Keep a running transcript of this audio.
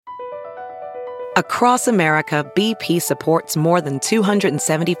Across America, BP supports more than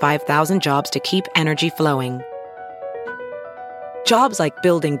 275,000 jobs to keep energy flowing. Jobs like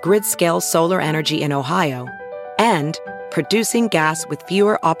building grid-scale solar energy in Ohio and producing gas with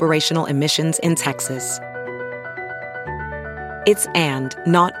fewer operational emissions in Texas. It's and,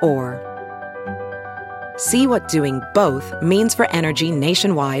 not or. See what doing both means for energy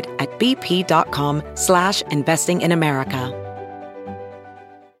nationwide at bp.com/investing in America.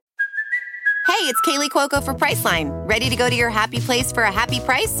 Hey, it's Kaylee Cuoco for Priceline. Ready to go to your happy place for a happy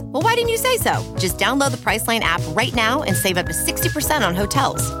price? Well, why didn't you say so? Just download the Priceline app right now and save up to 60% on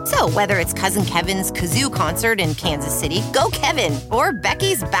hotels. So whether it's Cousin Kevin's Kazoo Concert in Kansas City, go Kevin, or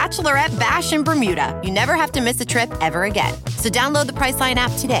Becky's Bachelorette Bash in Bermuda, you never have to miss a trip ever again. So download the Priceline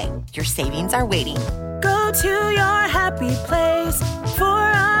app today. Your savings are waiting. Go to your happy place for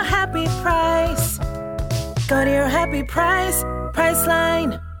a happy price. Go to your happy price,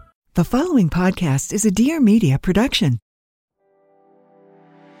 Priceline. The following podcast is a Dear Media production.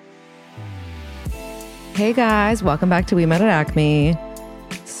 Hey guys, welcome back to We Met at Acme.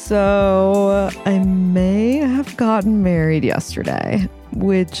 So I may have gotten married yesterday,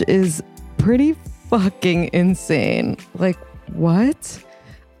 which is pretty fucking insane. Like, what?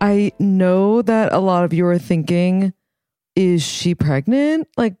 I know that a lot of you are thinking, is she pregnant?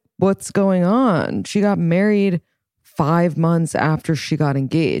 Like, what's going on? She got married 5 months after she got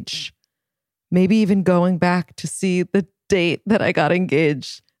engaged. Maybe even going back to see the date that I got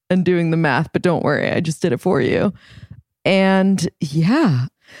engaged and doing the math, but don't worry, I just did it for you. And yeah,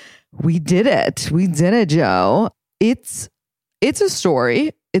 we did it. We did it, Joe. It's a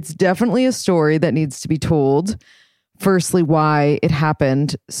story. It's definitely a story that needs to be told. Firstly, why it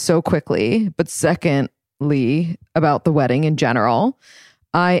happened so quickly, but secondly, about the wedding in general.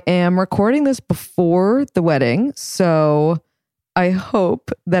 I am recording this before the wedding, so I hope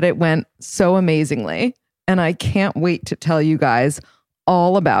that it went so amazingly. And I can't wait to tell you guys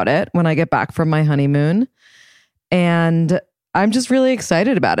all about it when I get back from my honeymoon. And I'm just really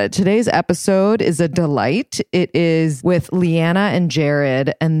excited about it. Today's episode is a delight. It is with Leanna and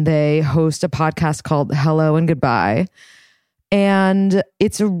Jared, and they host a podcast called Hello and Goodbye. And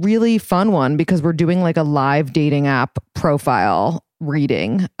it's a really fun one because we're doing like a live dating app profile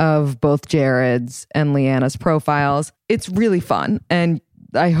reading of both Jared's and Leanna's profiles. It's really fun, and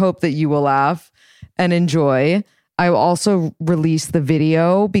I hope that you will laugh and enjoy. I will also release the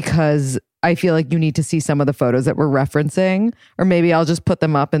video because I feel like you need to see some of the photos that we're referencing, or maybe I'll just put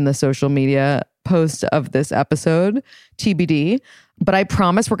them up in the social media post of this episode, TBD. But I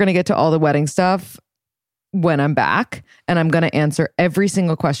promise we're going to get to all the wedding stuff when I'm back, and I'm going to answer every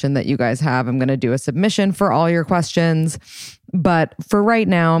single question that you guys have. I'm going to do a submission for all your questions. But for right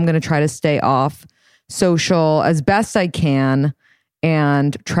now, I'm going to try to stay off social as best I can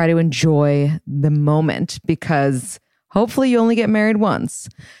and try to enjoy the moment, because hopefully you only get married once.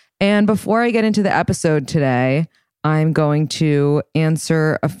 And before I get into the episode today, I'm going to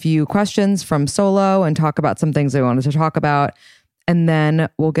answer a few questions from Solo and talk about some things I wanted to talk about, and then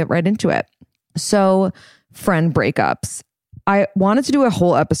we'll get right into it. So, friend breakups. I wanted to do a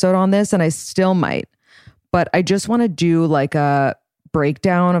whole episode on this, and I still might, but I just want to do like a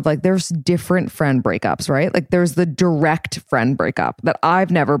breakdown of like, there's different friend breakups, right? Like there's the direct friend breakup that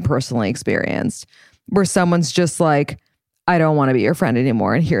I've never personally experienced, where someone's just like, I don't want to be your friend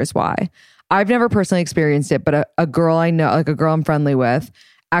anymore, and here's why. I've never personally experienced it, but a girl I know, like a girl I'm friendly with,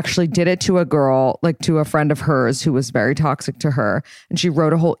 actually did it to a girl, like to a friend of hers who was very toxic to her. And she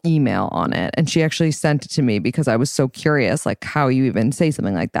wrote a whole email on it. And she actually sent it to me because I was so curious, like how you even say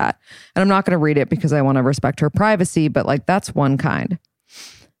something like that. And I'm not going to read it because I want to respect her privacy, but like that's one kind.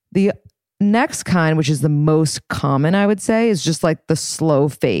 The next kind, which is the most common, I would say, is just like the slow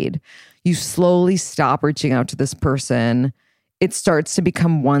fade. You slowly stop reaching out to this person. It starts to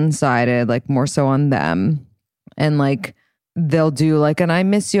become one-sided, like more so on them. And like, they'll do like, and I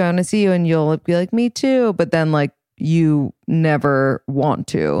miss you, I want to see you, and you'll be like, me too, but then like you never want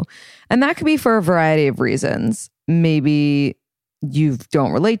to. And that could be for a variety of reasons. Maybe you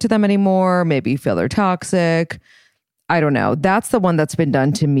don't relate to them anymore, maybe you feel they're toxic. I don't know. That's the one that's been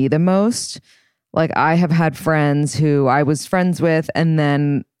done to me the most. Like I have had friends who I was friends with, and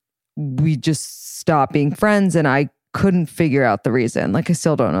then we just stopped being friends, and I couldn't figure out the reason. Like I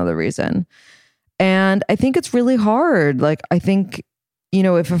still don't know the reason. And I think it's really hard. Like, I think, you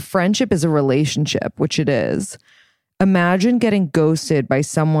know, if a friendship is a relationship, which it is, imagine getting ghosted by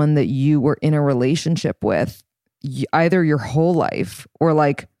someone that you were in a relationship with either your whole life or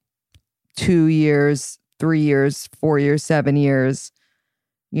like 2 years, 3 years, 4 years, 7 years.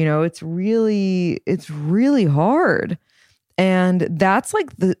 You know, it's really hard. And that's like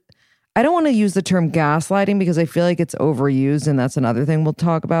I don't want to use the term gaslighting because I feel like it's overused and that's another thing we'll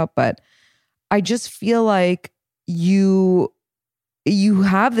talk about. But I just feel like you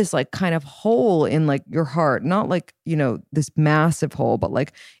have this like kind of hole in like your heart, not like, you know, this massive hole, but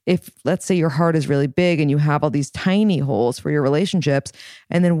like if let's say your heart is really big and you have all these tiny holes for your relationships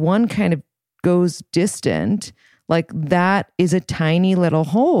and then one kind of goes distant, like that is a tiny little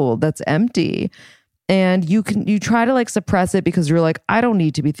hole that's empty. And you try to like suppress it because you're like, I don't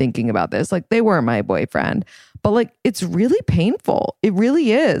need to be thinking about this. Like they weren't my boyfriend, but like, it's really painful. It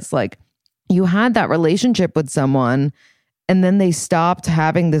really is. Like you had that relationship with someone and then they stopped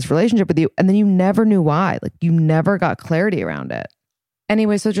having this relationship with you. And then you never knew why. Like you never got clarity around it.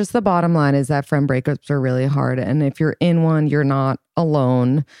 Anyway, so just the bottom line is that friend breakups are really hard. And if you're in one, you're not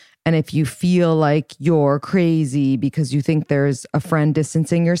alone. And if you feel like you're crazy because you think there's a friend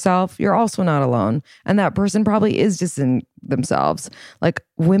distancing yourself, you're also not alone. And that person probably is distancing themselves. Like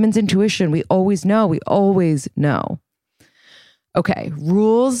women's intuition, we always know. We always know. Okay,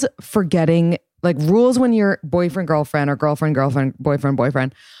 rules for getting, like rules when you're boyfriend, girlfriend, or girlfriend, girlfriend, boyfriend,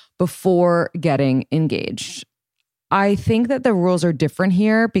 boyfriend, before getting engaged. I think that the rules are different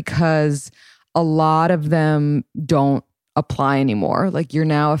here because a lot of them don't apply anymore. Like you're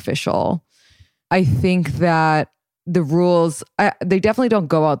now official. I think that the rules, they definitely don't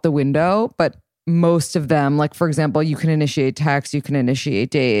go out the window, but most of them, like for example, you can initiate texts, you can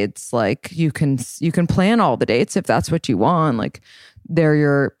initiate dates, like you can plan all the dates if that's what you want. Like they're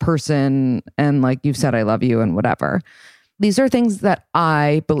your person and like you've said I love you and whatever. These are things that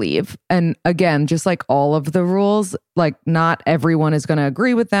I believe. And again, just like all of the rules, like not everyone is going to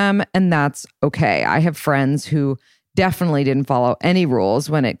agree with them and that's okay. I have friends who definitely didn't follow any rules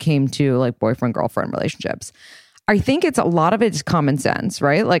when it came to like boyfriend, girlfriend relationships. I think it's a lot of it is common sense,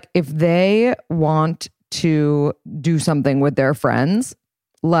 right? Like if they want to do something with their friends,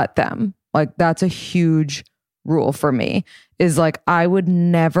 let them. Like that's a huge rule for me is like, I would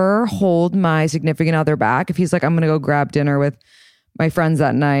never hold my significant other back. If he's like, I'm going to go grab dinner with my friends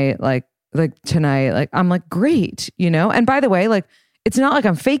that night, like tonight, like I'm like, great, you know? And by the way, like, it's not like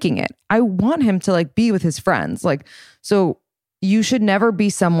I'm faking it. I want him to like be with his friends. Like, so you should never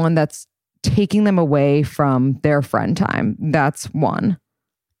be someone that's taking them away from their friend time. That's one.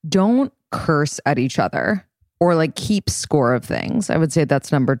 Don't curse at each other or like keep score of things. I would say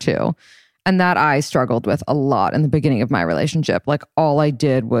that's number two. And that I struggled with a lot in the beginning of my relationship. Like all I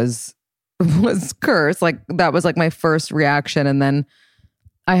did was curse. Like that was like my first reaction. And then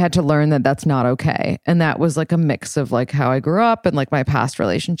I had to learn that that's not okay. And that was like a mix of like how I grew up and like my past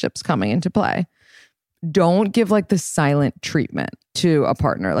relationships coming into play. Don't give like the silent treatment to a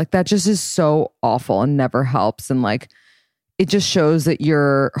partner. Like that just is so awful and never helps. And like, it just shows that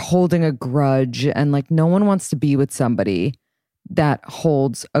you're holding a grudge and like no one wants to be with somebody that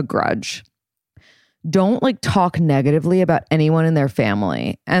holds a grudge. Don't like talk negatively about anyone in their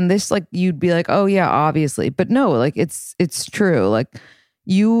family. And this like, you'd be like, oh yeah, obviously. But no, like it's true. Like,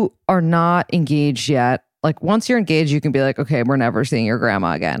 you are not engaged yet. Like once you're engaged, you can be like, okay, we're never seeing your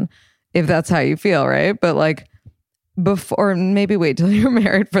grandma again. If that's how you feel, right? But like before, maybe wait till you're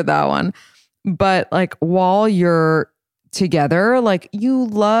married for that one. But like while you're together, like you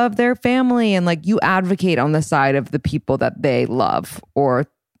love their family and like you advocate on the side of the people that they love or,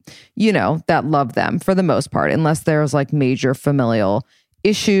 you know, that love them for the most part, unless there's like major familial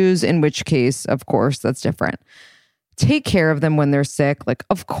issues, in which case, of course, that's different. Take care of them when they're sick, like,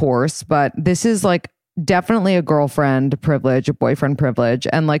 of course, but this is like definitely a girlfriend privilege, a boyfriend privilege.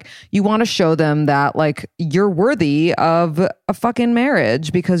 And like, you want to show them that like you're worthy of a fucking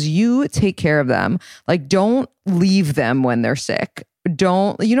marriage because you take care of them. Like, don't leave them when they're sick.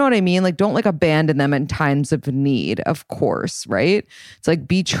 Don't, you know what I mean? Like, don't like abandon them in times of need, of course, right? It's like,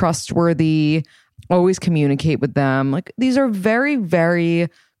 be trustworthy, always communicate with them. Like, these are very, very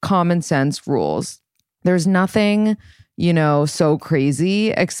common sense rules. There's nothing, you know, so crazy,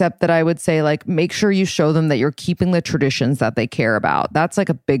 except that I would say like, make sure you show them that you're keeping the traditions that they care about. That's like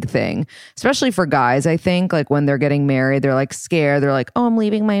a big thing, especially for guys. I think like when they're getting married, they're like scared. They're like, oh, I'm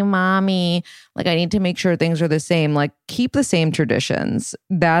leaving my mommy. Like I need to make sure things are the same. Like keep the same traditions.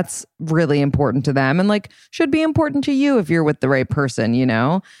 That's really important to them and like should be important to you if you're with the right person, you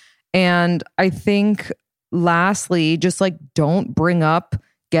know? And I think lastly, just like don't bring up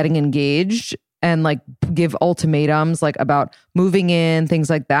getting engaged and like give ultimatums like about moving in,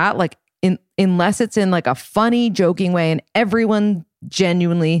 things like that. Like unless it's in like a funny, joking way and everyone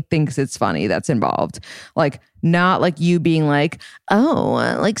genuinely thinks it's funny that's involved. Like not like you being like,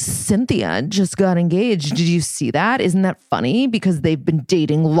 oh, like Cynthia just got engaged. Did you see that? Isn't that funny? Because they've been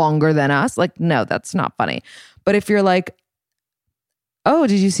dating longer than us. Like, no, that's not funny. But if you're like, oh,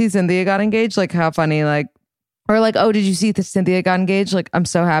 did you see Cynthia got engaged? Like, how funny. Like, or like, oh, did you see that Cynthia got engaged? Like, I'm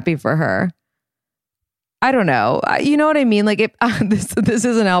so happy for her. I don't know. You know what I mean? Like, if this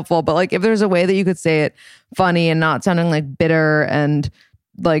isn't helpful, but like if there's a way that you could say it funny and not sounding like bitter and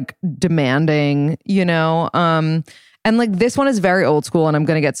like demanding, you know? And like this one is very old school and I'm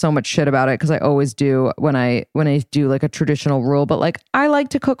going to get so much shit about it because I always do when I do like a traditional rule. But like I like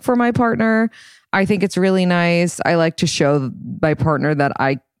to cook for my partner. I think it's really nice. I like to show my partner that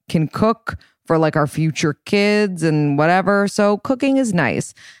I can cook for like our future kids and whatever. So cooking is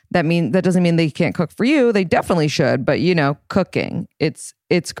nice. That doesn't mean they can't cook for you. They definitely should. But you know, cooking, it's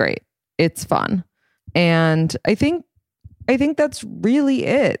great. It's fun. And I think that's really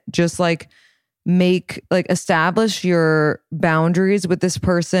it. Just like establish your boundaries with this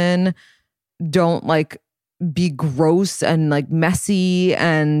person. Don't like be gross and like messy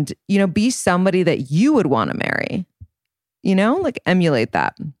and, you know, be somebody that you would want to marry, you know, like emulate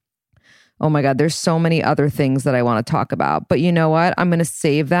that. Oh my God, there's so many other things that I want to talk about. But you know what? I'm going to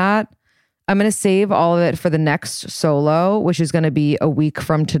save that. I'm going to save all of it for the next solo, which is going to be a week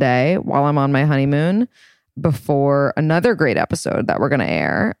from today while I'm on my honeymoon before another great episode that we're going to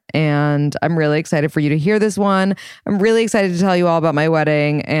air. And I'm really excited for you to hear this one. I'm really excited to tell you all about my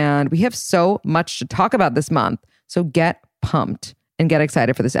wedding. And we have so much to talk about this month. So get pumped and get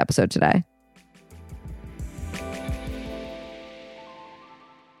excited for this episode today.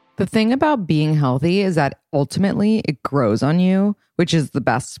 The thing about being healthy is that ultimately it grows on you, which is the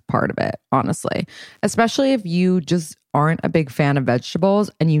best part of it, honestly. Especially if you just aren't a big fan of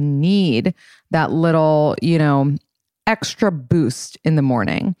vegetables and you need that little, you know, extra boost in the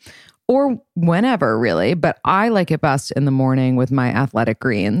morning or whenever really. But I like it best in the morning with my athletic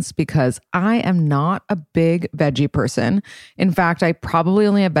greens because I am not a big veggie person. In fact, I probably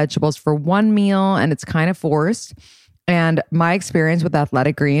only have vegetables for one meal and it's kind of forced. And my experience with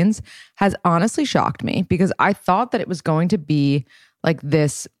athletic greens has honestly shocked me because I thought that it was going to be like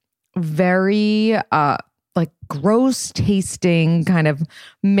this very like gross tasting kind of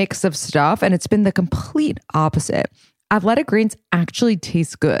mix of stuff. And it's been the complete opposite. Athletic greens actually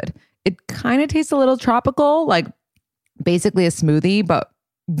taste good. It kind of tastes a little tropical, like basically a smoothie, but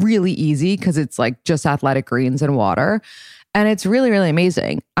really easy because it's like just athletic greens and water. And it's really, really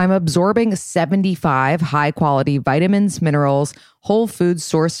amazing. I'm absorbing 75 high quality vitamins, minerals, whole food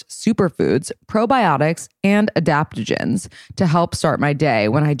sourced superfoods, probiotics, and adaptogens to help start my day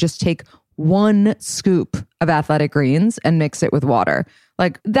when I just take one scoop of athletic greens and mix it with water.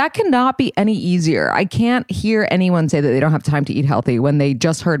 Like that cannot be any easier. I can't hear anyone say that they don't have time to eat healthy when they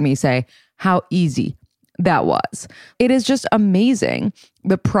just heard me say how easy that was. It is just amazing.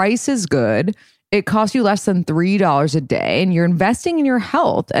 The price is good. It costs you less than $3 a day and you're investing in your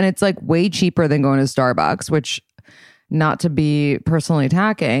health. And it's like way cheaper than going to Starbucks, which not to be personally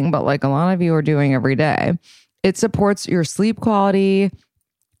attacking, but like a lot of you are doing every day. It supports your sleep quality,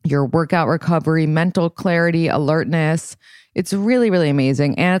 your workout recovery, mental clarity, alertness. It's really, really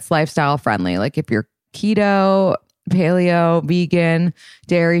amazing. And it's lifestyle friendly. Like if you're keto, paleo, vegan,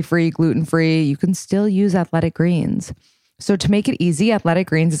 dairy-free, gluten-free, you can still use athletic greens. So to make it easy, Athletic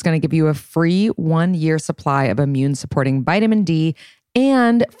Greens is going to give you a free 1-year supply of immune-supporting vitamin D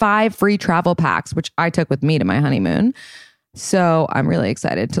and 5 free travel packs, which I took with me to my honeymoon. So I'm really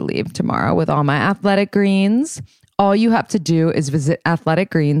excited to leave tomorrow with all my Athletic Greens. All you have to do is visit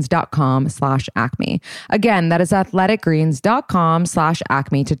athleticgreens.com/acme. Again, that is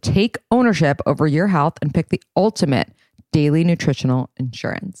athleticgreens.com/acme to take ownership over your health and pick the ultimate daily nutritional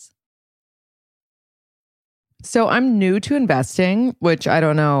insurance. So I'm new to investing, which I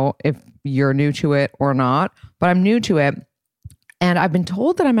don't know if you're new to it or not, but I'm new to it. And I've been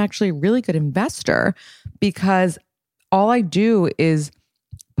told that I'm actually a really good investor because all I do is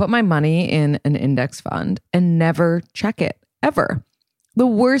put my money in an index fund and never check it, ever. The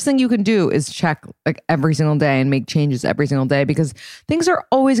worst thing you can do is check like every single day and make changes every single day because things are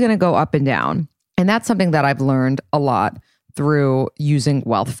always going to go up and down. And that's something that I've learned a lot through using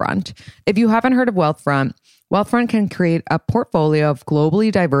Wealthfront. If you haven't heard of Wealthfront, Wealthfront can create a portfolio of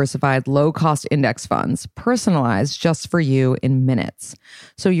globally diversified, low-cost index funds, personalized just for you in minutes.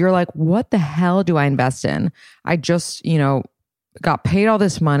 So you're like, what the hell do I invest in? I just, got paid all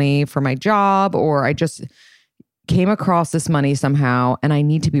this money for my job, or I just came across this money somehow and I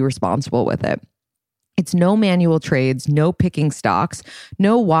need to be responsible with it. It's no manual trades, no picking stocks,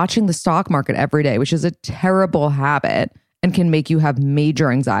 no watching the stock market every day, which is a terrible habit and can make you have major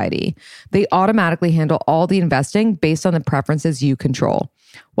anxiety. They automatically handle all the investing based on the preferences you control.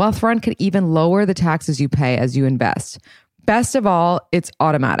 Wealthfront can even lower the taxes you pay as you invest. Best of all, it's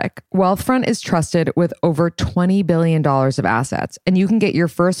automatic. Wealthfront is trusted with over $20 billion of assets, and you can get your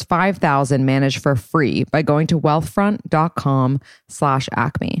first $5,000 managed for free by going to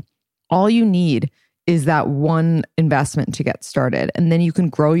wealthfront.com/Acme. All you need is that one investment to get started, and then you can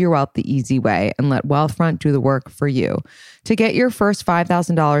grow your wealth the easy way and let Wealthfront do the work for you. To get your first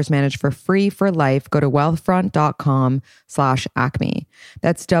 $5,000 managed for free for life, go to wealthfront.com/Acme.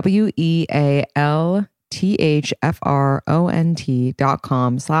 That's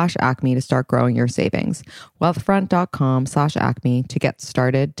WEALTHFRONT.com/Acme to start growing your savings. Wealthfront.com/Acme to get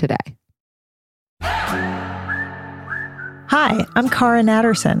started today. Hi, I'm Cara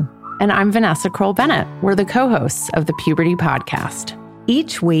Natterson. And I'm Vanessa Kroll-Bennett. We're the co-hosts of the Puberty Podcast.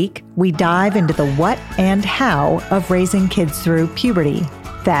 Each week, we dive into the what and how of raising kids through puberty,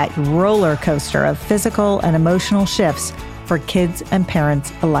 that roller coaster of physical and emotional shifts for kids and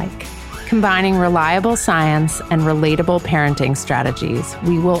parents alike. Combining reliable science and relatable parenting strategies,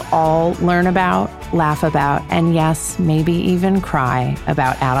 we will all learn about, laugh about, and yes, maybe even cry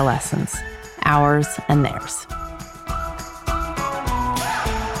about adolescence, ours and theirs.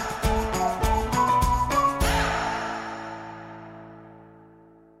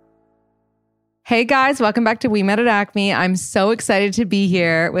 Hey guys, welcome back to We Met at Acme. I'm so excited to be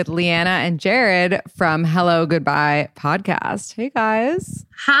here with Leanna and Jared from Hello Goodbye podcast. Hey guys.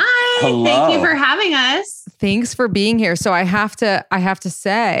 Hi. Hello. Thank you for having us. Thanks for being here. So I have to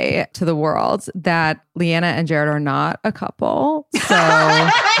say to the world that Leanna and Jared are not a couple. So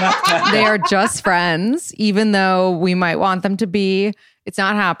they are just friends, even though we might want them to be. It's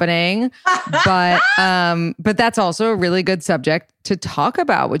not happening, but that's also a really good subject to talk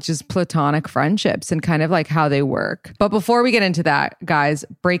about, which is platonic friendships and kind of like how they work. But before we get into that, guys,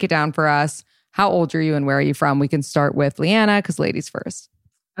 break it down for us. How old are you and where are you from? We can start with Leanna because ladies first.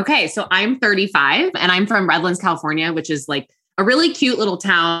 Okay, so I'm 35 and I'm from Redlands, California, which is like a really cute little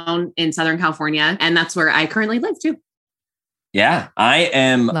town in Southern California. And that's where I currently live too. Yeah, I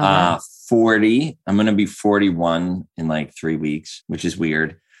am 40. I'm going to be 41 in like 3 weeks, which is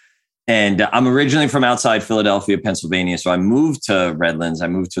weird. And I'm originally from outside Philadelphia, Pennsylvania. So I moved to Redlands. I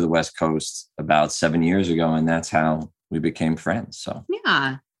moved to the West Coast about 7 years ago. And that's how we became friends. So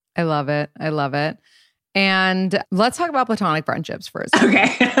yeah, I love it. I love it. And let's talk about platonic friendships first.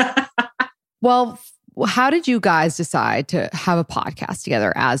 Okay. Well, how did you guys decide to have a podcast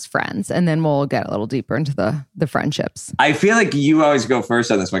together as friends? And then we'll get a little deeper into the friendships. I feel like you always go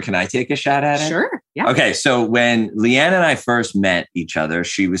first on this one. Can I take a shot at it? Sure. Yeah. Okay. So when Leanna and I first met each other,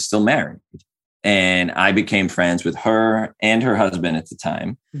 she was still married. And I became friends with her and her husband at the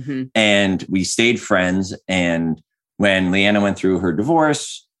time. Mm-hmm. And we stayed friends. And when Leanna went through her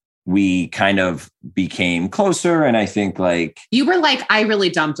divorce, we kind of became closer. And I think like... You were like, I really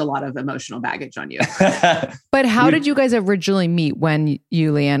dumped a lot of emotional baggage on you. But how did you guys originally meet when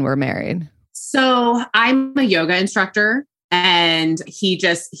you, Leanne, were married? So I'm a yoga instructor and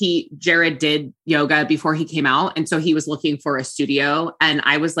Jared did yoga before he came out. And so he was looking for a studio and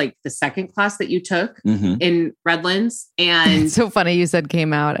I was like the second class that you took in Redlands. And it's so funny you said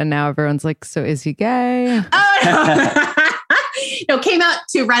came out and now everyone's like, so is he gay? Oh, no. No, came out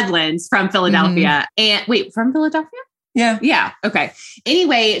to Redlands from Philadelphia. And wait, from Philadelphia? Yeah. Yeah. Okay.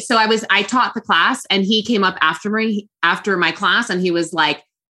 Anyway, so I taught the class and he came up after my class and he was like,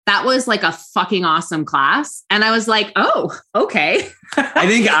 that was like a fucking awesome class. And I was like, oh, okay. I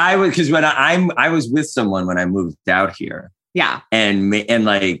think I was, because when I was with someone when I moved out here. Yeah. And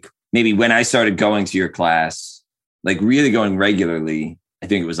like maybe when I started going to your class, like really going regularly, I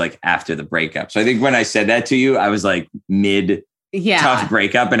think it was like after the breakup. So I think when I said that to you, I was like tough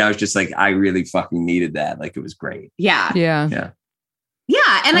breakup. And I was just like, I really fucking needed that. Like, it was great. Yeah. Yeah. Yeah.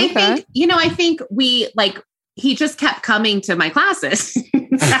 Yeah. And okay. I think he just kept coming to my classes.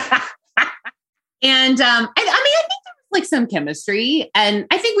 And I think there was like some chemistry and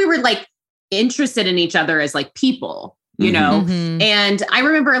I think we were like interested in each other as like people, you know? Mm-hmm. And I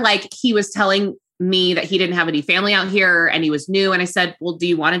remember like he was telling me that he didn't have any family out here and he was new. And I said, well, do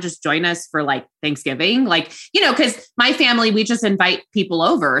you want to just join us for like Thanksgiving? Like, you know, because my family, we just invite people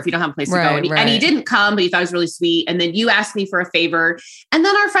over if you don't have a place to go. And he didn't come, but he thought it was really sweet. And then you asked me for a favor. And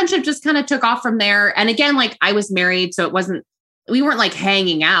then our friendship just kind of took off from there. And again, like I was married, so we weren't like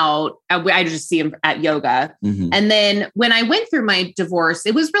hanging out. I just see him at yoga. Mm-hmm. And then when I went through my divorce,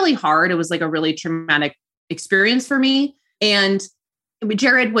 it was really hard. It was like a really traumatic experience for me. And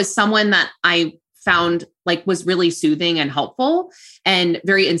Jared was someone that I found like was really soothing and helpful and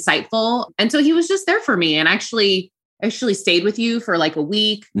very insightful. And so he was just there for me and actually stayed with you for like a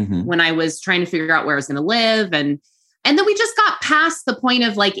week when I was trying to figure out where I was going to live. And then we just got past the point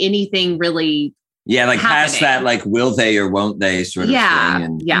of like anything really Yeah, like past that, like, will they or won't they sort of thing.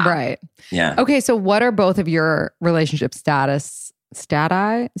 And, Right. Yeah. Okay, so what are both of your relationship statuses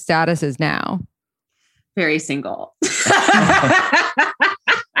now? Very single.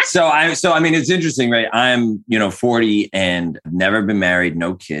 So I mean, it's interesting, right? I'm, 40 and never been married,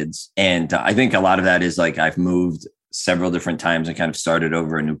 no kids. And I think a lot of that is like, I've moved several different times and kind of started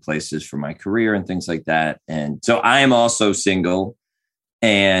over in new places for my career and things like that. And so I am also single,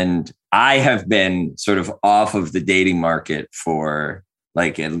 and I have been sort of off of the dating market for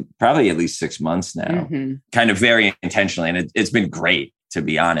like probably at least 6 months now, kind of very intentionally. And it's been great, to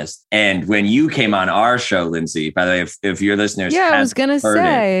be honest. And when you came on our show, Lindsay, by the way, if your listeners, I was going to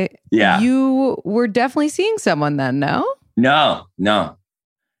say, you were definitely seeing someone then, no? No.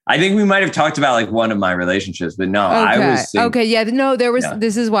 I think we might have talked about like one of my relationships, but no, I was okay. Yeah, no, there was,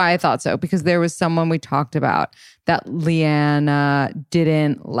 this is why I thought so, because there was someone we talked about that Leanna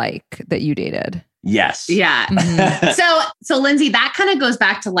didn't like that you dated. Yes. Yeah. So Lindsay, that kind of goes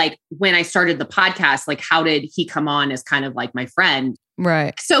back to like when I started the podcast, like how did he come on as kind of like my friend?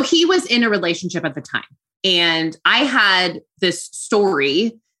 Right. So he was in a relationship at the time, and I had this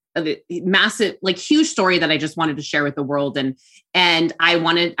story, a massive, like huge story that I just wanted to share with the world. And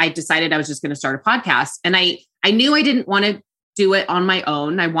I decided I was just going to start a podcast, and I knew I didn't want to do it on my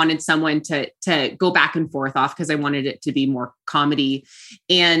own. I wanted someone to go back and forth off, because I wanted it to be more comedy.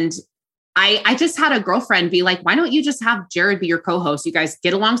 And I just had a girlfriend be like, why don't you just have Jared be your co-host? You guys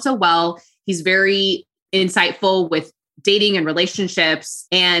get along so well. He's very insightful with dating and relationships,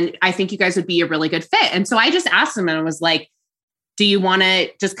 and I think you guys would be a really good fit. And so I just asked him, and I was like, do you want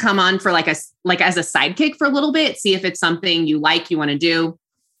to just come on for like as a sidekick for a little bit, see if it's something you want to do?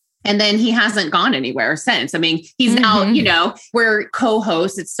 And then he hasn't gone anywhere since. I mean, he's now, we're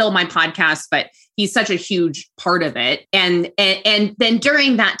co-hosts. It's still my podcast, but he's such a huge part of it. And then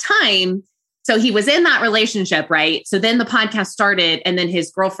during that time, so he was in that relationship, right? So then the podcast started, and then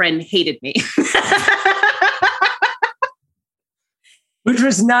his girlfriend hated me. Which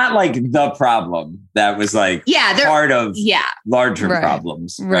was not like the problem. That was like part of larger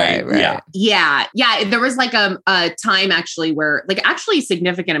problems. Right. Yeah. There was like a time actually where a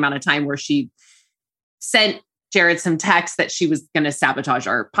significant amount of time where she sent Jared some texts that she was going to sabotage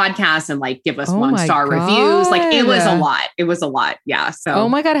our podcast and like give us 1-star reviews. Like it was a lot. Yeah. So, oh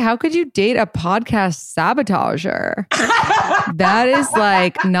my God, how could you date a podcast sabotager? That is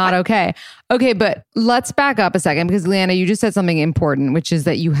like not okay. Okay, but let's back up a second, because Leanna, you just said something important, which is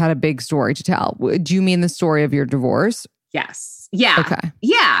that you had a big story to tell. Do you mean the story of your divorce? Yes. Yeah. Okay.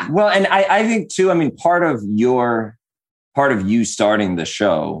 Yeah. Well, and I think too, I mean, part of you starting the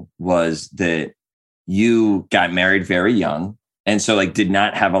show was that you got married very young. And so like did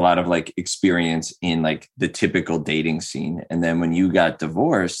not have a lot of like experience in like the typical dating scene. And then when you got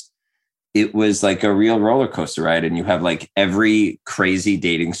divorced, it was like a real roller coaster ride. And you have like every crazy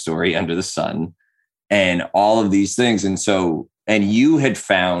dating story under the sun and all of these things. And so, and you had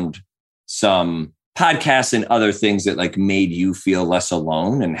found some podcasts and other things that like made you feel less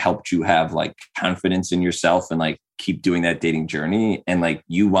alone and helped you have like confidence in yourself and like keep doing that dating journey. And like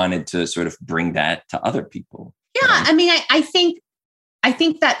you wanted to sort of bring that to other people. Yeah. Right? I mean, I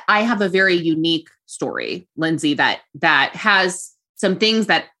think that I have a very unique story, Lindsay, that has some things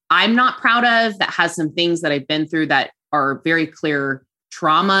that I'm not proud of, that has some things that I've been through that are very clear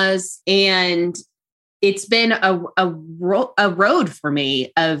traumas. And it's been a road for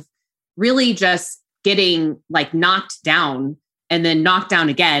me of really just getting like knocked down and then knocked down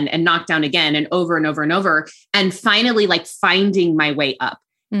again and knocked down again and over and over and over. And finally like finding my way up.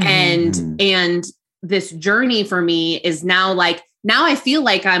 And this journey for me is now I feel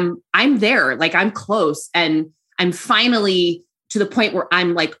like I'm there, like I'm close, and I'm finally to the point where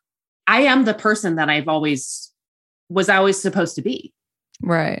I'm like, I am the person that I was always supposed to be.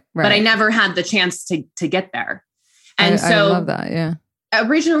 Right. But I never had the chance to get there. And I love that. Yeah.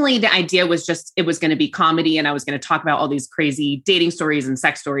 Originally, the idea was just, it was going to be comedy, and I was going to talk about all these crazy dating stories and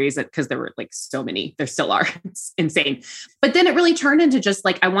sex stories, because there were like so many, there still are. It's insane. But then it really turned into just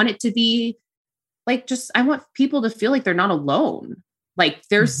like, I want it to be like, I want people to feel like they're not alone. Like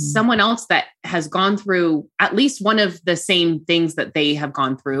there's someone else that has gone through at least one of the same things that they have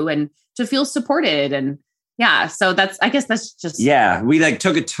gone through, and to feel supported. And yeah, so I guess that's just. Yeah. We like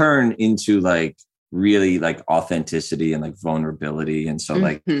took a turn into like really like authenticity and like vulnerability. And so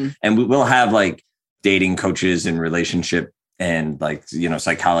like, and we'll have like dating coaches and relationship and like,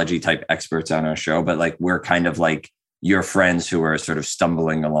 psychology type experts on our show, but like, we're kind of like your friends who are sort of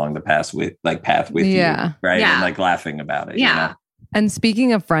stumbling along the path with you. Right. Yeah. And like laughing about it. Yeah. And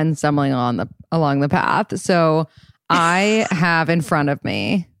speaking of friends stumbling along the path. So I have in front of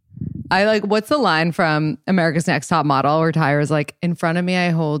me I like, what's the line from America's Next Top Model where Tyra's like, in front of me, I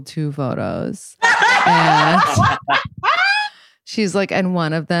hold 2 photos. And she's like, and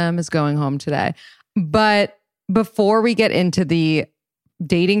one of them is going home today. But before we get into the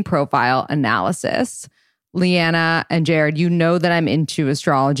dating profile analysis, Leanna and Jared, you know that I'm into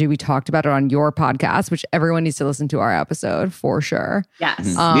astrology. We talked about it on your podcast, which everyone needs to listen to our episode for sure.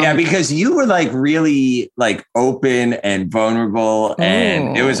 Yes. Yeah, because you were like really like open and vulnerable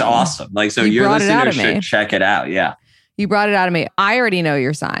and it was awesome. Like, so your listeners should check it out. Yeah. You brought it out of me. I already know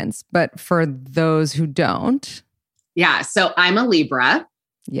your signs, but for those who don't. Yeah. So I'm a Libra.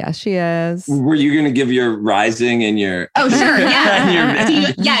 Yes, she is. Were you going to give your rising and your? Oh, sure. Yeah. Do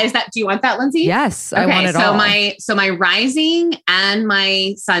you want that, Lindsay? Yes. Okay, I want it all. So my rising and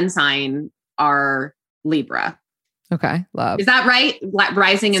my sun sign are Libra. Okay. Love. Is that right?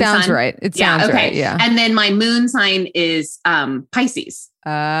 Rising and sounds sun? right. It sounds right. Yeah. And then my moon sign is Pisces.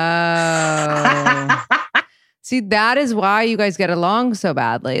 Oh. See, that is why you guys get along so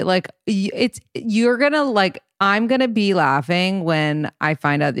badly. Like I'm going to be laughing when I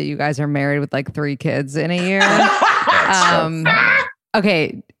find out that you guys are married with like 3 kids in a year.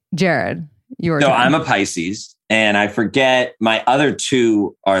 Okay, Jared, I'm a Pisces and I forget my other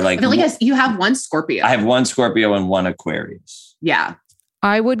 2 are like. You have 1 Scorpio. I have 1 Scorpio and 1 Aquarius. Yeah.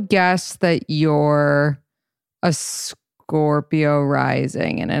 I would guess that you're a Scorpio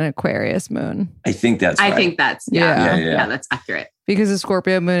rising and an Aquarius moon. I think that's right. I think that's, yeah, that's accurate. Because the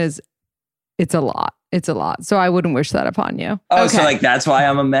Scorpio moon it's a lot. It's a lot. So I wouldn't wish that upon you. Oh, okay. So like that's why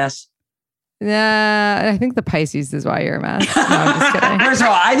I'm a mess? Yeah, I think the Pisces is why you're a mess. No, I'm just kidding. First of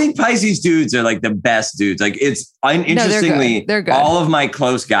all, I think Pisces dudes are like the best dudes. Like interestingly, they're good. All of my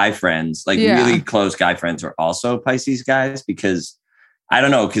close guy friends, like really close guy friends are also Pisces guys because I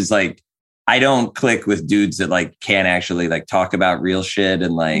don't know, because like I don't click with dudes that like can't actually like talk about real shit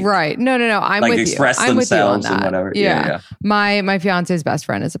and like right. No. I'm like with express you. I'm themselves with you on that. and whatever. Yeah. My fiance's best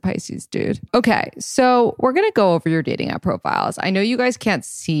friend is a Pisces dude. Okay, so we're gonna go over your dating app profiles. I know you guys can't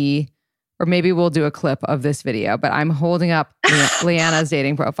see, or maybe we'll do a clip of this video, but I'm holding up Leanna's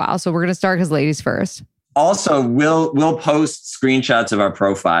dating profile. So we're gonna start because ladies first. Also, we'll post screenshots of our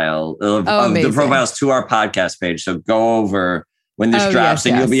profile of the profiles to our podcast page. So go over when this drops,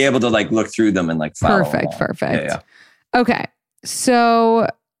 and you'll be able to like look through them and like follow. Perfect. Yeah. Okay. So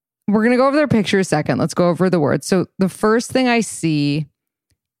we're going to go over their pictures second. Let's go over the words. So the first thing I see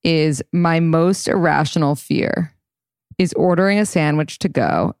is my most irrational fear is ordering a sandwich to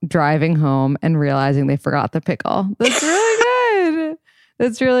go, driving home, and realizing they forgot the pickle. That's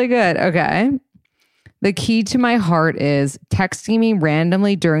really good. Okay. The key to my heart is texting me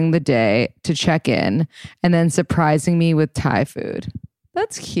randomly during the day to check in and then surprising me with Thai food.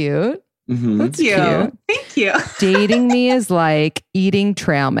 That's cute. Mm-hmm. That's cute. Thank you. Dating me is like eating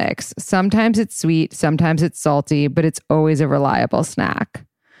trail mix. Sometimes it's sweet, sometimes it's salty, but it's always a reliable snack.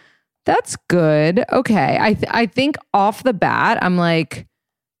 That's good. Okay. I think off the bat, I'm like,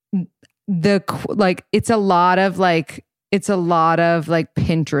 it's a lot of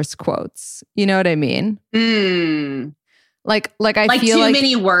Pinterest quotes. You know what I mean? Like I feel too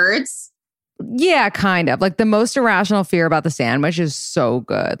many words. Yeah, kind of. Like the most irrational fear about the sandwich is so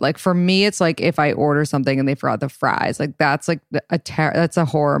good. Like for me, it's like if I order something and they forgot the fries, like that's like that's a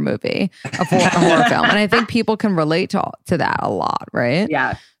horror movie, a horror film. And I think people can relate to that a lot, right?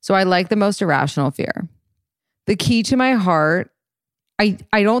 Yeah. So I like the most irrational fear. The key to my heart, I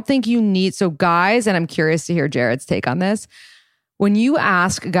don't think you need, so guys, and I'm curious to hear Jared's take on this. When you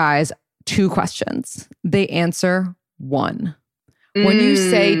ask guys 2 questions, they answer 1. When you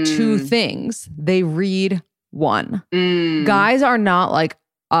say 2 things, they read 1. Guys are not like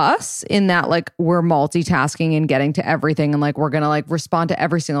us in that like we're multitasking and getting to everything and like we're going to like respond to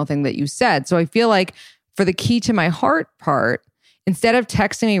every single thing that you said. So I feel like for the key to my heart part, instead of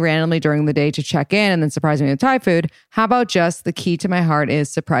texting me randomly during the day to check in and then surprising me with Thai food, how about just the key to my heart is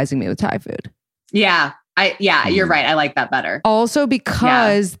surprising me with Thai food? Yeah. You're right. I like that better. Also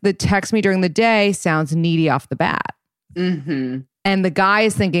because the text me during the day sounds needy off the bat. Mm-hmm. And the guy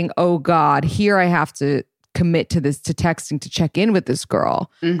is thinking, oh God, here I have to commit to this, to texting to check in with this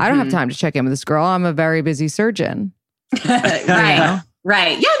girl. Mm-hmm. I don't have time to check in with this girl. I'm a very busy surgeon. Right.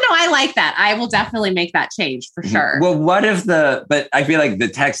 Right. Yeah, no, I like that. I will definitely make that change for sure. Well, but I feel like the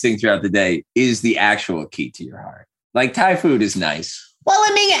texting throughout the day is the actual key to your heart. Like Thai food is nice. Well,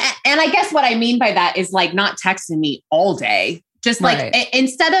 I mean, and I guess what I mean by that is like not texting me all day. Just like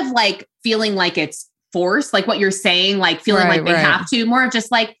instead of like feeling like it's forced, like what you're saying, like feeling like they have to, more of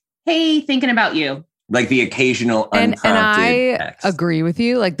just like, hey, thinking about you. Like the occasional unprompted and I text. agree with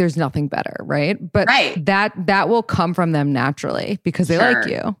you. Like there's nothing better, right? But that will come from them naturally because they like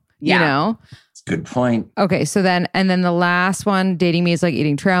you. Yeah. You know? It's a good point. Okay, so then the last one, dating me is like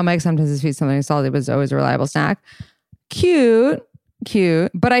eating trail mix. Sometimes it's sweet, something salty, but it's always a reliable snack. Cute.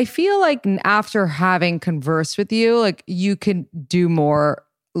 But I feel like after having conversed with you, like you can do more,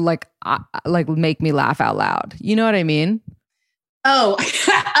 like make me laugh out loud. You know what I mean? Oh,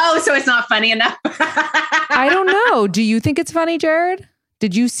 so it's not funny enough. I don't know. Do you think it's funny, Jared?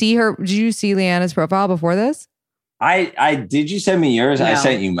 Did you see Leanna's profile before this? Did you send me yours? No. I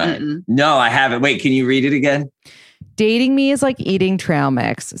sent you mine. No, I haven't. Wait, can you read it again? Dating me is like eating trail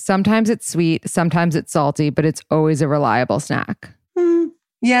mix. Sometimes it's sweet, sometimes it's salty, but it's always a reliable snack.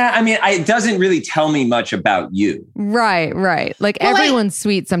 Yeah, I mean, it doesn't really tell me much about you. Right. Like everyone's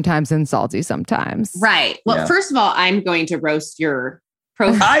sweet sometimes and salty sometimes. Right. Well, first of all, I'm going to roast your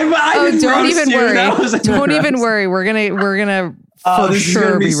profile. Don't even worry. Don't even worry. We're gonna for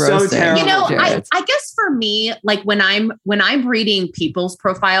sure be roasted. So terrible, you know, I guess for me, like when I'm reading people's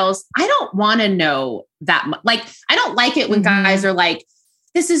profiles, I don't want to know that much. Like, I don't like it when guys are like,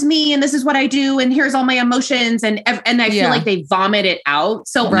 this is me and this is what I do and here's all my emotions and I feel like they vomit it out.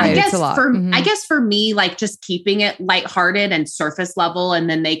 So I guess for me, like just keeping it lighthearted and surface level, and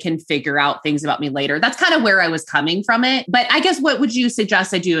then they can figure out things about me later. That's kind of where I was coming from it. But I guess what would you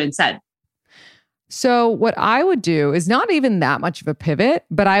suggest I do instead? So what I would do is not even that much of a pivot,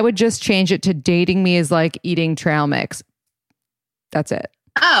 but I would just change it to dating me is like eating trail mix. That's it.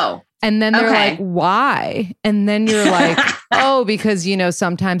 Oh. And then they're like, why? And then you're like, oh, because, you know,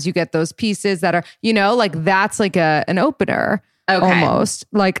 sometimes you get those pieces that are, you know, like that's like an opener almost.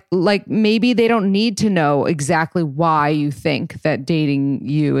 Like maybe they don't need to know exactly why you think that dating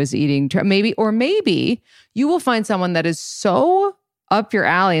you is eating. Maybe you will find someone that is so up your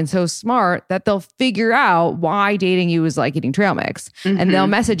alley and so smart that they'll figure out why dating you is like eating trail mix. And they'll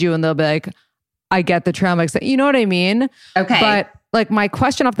message you and they'll be like, I get the trail mix. You know what I mean? Okay. But like my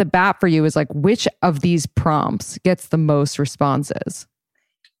question off the bat for you is like, which of these prompts gets the most responses?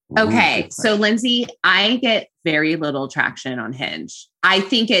 Okay. So Lindsay, I get very little traction on Hinge. I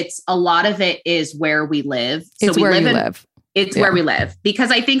think a lot of it is where we live. So it's where you live. It's where we live,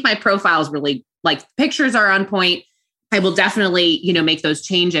 because I think my profile is really like pictures are on point. I will definitely, you know, make those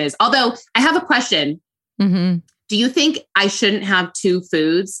changes. Although I have a question. Do you think I shouldn't have two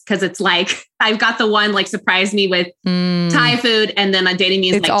foods? Because it's like, I've got the one like surprise me with Thai food, and then dating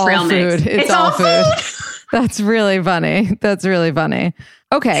me is like trail mix. It's all food. That's really funny.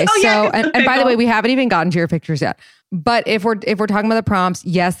 Okay. And by the way, we haven't even gotten to your pictures yet. But if we're talking about the prompts,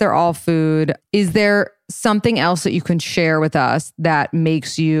 yes, they're all food. Is there something else that you can share with us that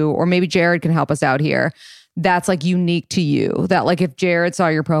makes you, or maybe Jared can help us out here, that's like unique to you, that like if Jared saw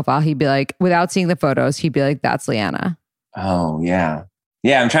your profile, he'd be like, without seeing the photos, he'd be like, that's Leanna. Oh, yeah.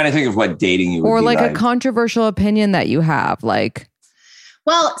 Yeah, I'm trying to think of what dating you would be or like a controversial opinion that you have. Like,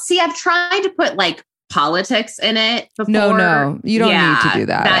 well, see, I've tried to put like politics in it before. No, you don't need to do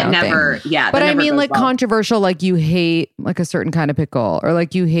that. But I mean, like controversial, like you hate like a certain kind of pickle, or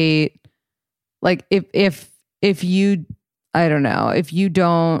like you hate, like if you, I don't know, if you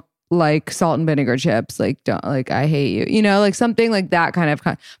don't like salt and vinegar chips, like don't, like I hate you, you know, like something like that kind of.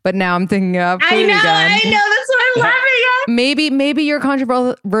 But now I'm thinking of food again. I know, that's what I'm laughing at. Maybe your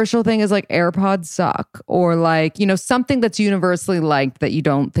controversial thing is like AirPods suck, or like, you know, something that's universally liked that you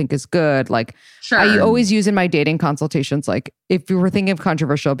don't think is good. Like I always use in my dating consultations, like if you were thinking of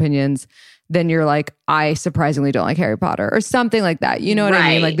controversial opinions, then you're like, I surprisingly don't like Harry Potter or something like that. You know what I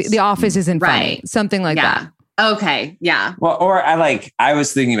mean? Like the Office isn't funny, something like that. Okay. Yeah. Well, or I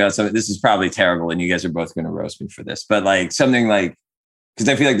was thinking about something, this is probably terrible and you guys are both going to roast me for this, but like something like, because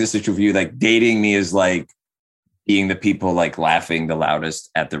I feel like this is true for you, like dating me is like being the people like laughing the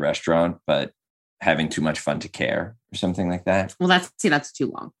loudest at the restaurant, but having too much fun to care or something like that. Well, that's too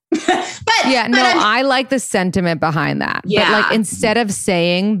long. I like the sentiment behind that. Yeah. But like instead of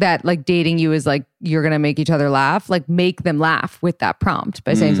saying that like dating you is like you're going to make each other laugh, like make them laugh with that prompt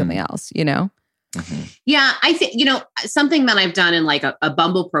by saying something else, you know? Yeah, I think, you know, something that I've done in like a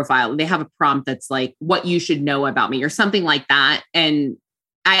Bumble profile, they have a prompt that's like what you should know about me or something like that. And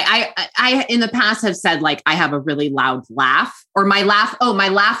I in the past have said like I have a really loud laugh, or my laugh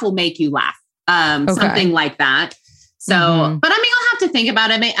will make you laugh. Something like that. So, but I mean, I'll have to think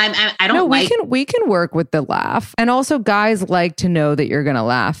about it. I don't know. We can work with the laugh. And also guys like to know that you're going to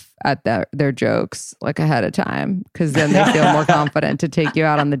laugh at their jokes like ahead of time, because then they feel more confident to take you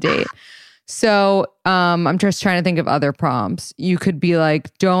out on the date. So I'm just trying to think of other prompts. You could be like,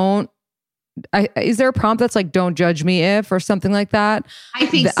 is there a prompt that's like, don't judge me if, or something like that? I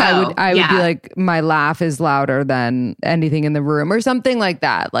think so. I would be like, my laugh is louder than anything in the room, or something like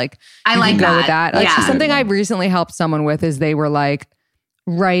that. Like, I like go with that. Like something I recently helped someone with is they were like,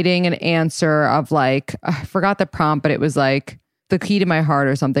 writing an answer of like, I forgot the prompt, but it was like the key to my heart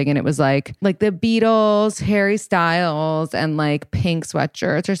or something. And it was like the Beatles, Harry Styles, and like pink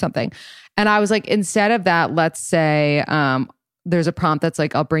sweatshirts or something. And I was like, instead of that, let's say there's a prompt that's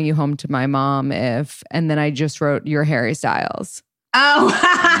like, I'll bring you home to my mom if, and then I just wrote your Harry Styles.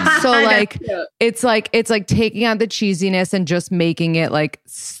 Oh, so like it's like taking out the cheesiness and just making it like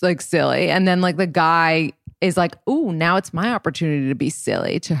silly. And then like the guy is like, ooh, now it's my opportunity to be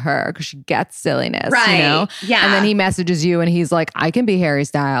silly to her because she gets silliness, right? You know? Yeah. And then he messages you and he's like, I can be Harry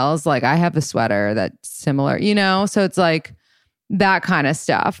Styles. Like I have a sweater that's similar, you know? So it's like that kind of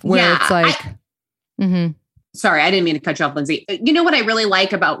stuff where it's like, Sorry, I didn't mean to cut you off, Lindsay. You know what I really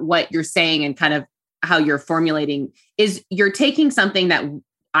like about what you're saying and kind of how you're formulating is you're taking something that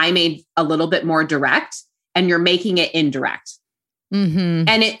I made a little bit more direct and you're making it indirect. And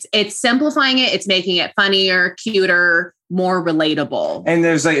it's simplifying it. It's making it funnier, cuter, more relatable. And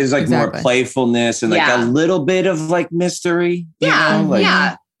there's like more playfulness and like a little bit of like mystery. Yeah. You know? Like,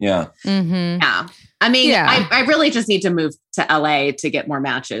 yeah. Yeah. Yeah. I mean, I really just need to move to LA to get more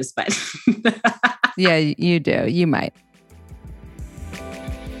matches, but yeah, you do. You might.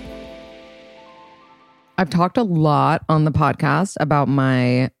 I've talked a lot on the podcast about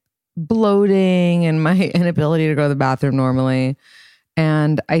my bloating and my inability to go to the bathroom normally.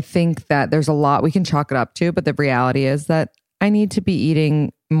 And I think that there's a lot we can chalk it up to, but the reality is that I need to be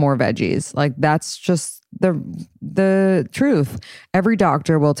eating more veggies. Like that's just the truth. Every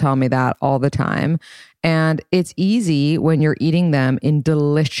doctor will tell me that all the time. And it's easy when you're eating them in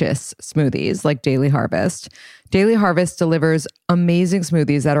delicious smoothies like Daily Harvest. Daily Harvest delivers amazing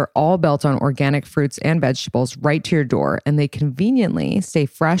smoothies that are all built on organic fruits and vegetables right to your door, and they conveniently stay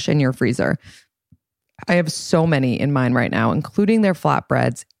fresh in your freezer. I have so many in mine right now, including their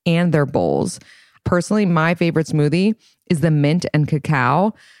flatbreads and their bowls. Personally, my favorite smoothie is the mint and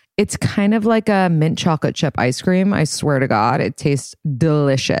cacao. It's kind of like a mint chocolate chip ice cream. I swear to God, it tastes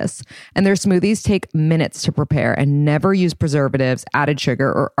delicious. And their smoothies take minutes to prepare and never use preservatives, added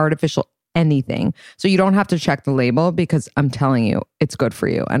sugar, or artificial anything. So you don't have to check the label because I'm telling you, it's good for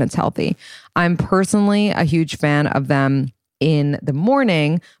you and it's healthy. I'm personally a huge fan of them in the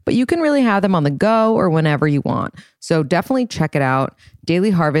morning, but you can really have them on the go or whenever you want. So definitely check it out.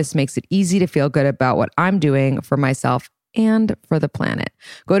 Daily Harvest makes it easy to feel good about what I'm doing for myself and for the planet.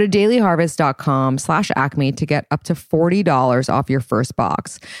 Go to dailyharvest.com/acme to get up to $40 off your first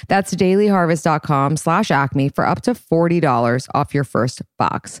box. That's dailyharvest.com/acme for up to $40 off your first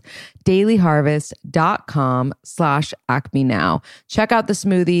box. dailyharvest.com/acme now. Check out the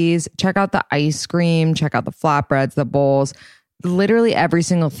smoothies, check out the ice cream, check out the flatbreads, the bowls. Literally every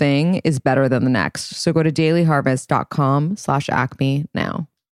single thing is better than the next. So go to dailyharvest.com/acme now.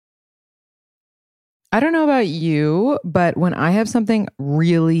 I don't know about you, but when I have something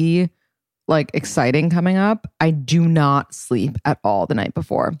really like exciting coming up, I do not sleep at all the night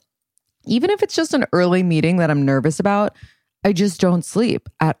before. Even if it's just an early meeting that I'm nervous about, I just don't sleep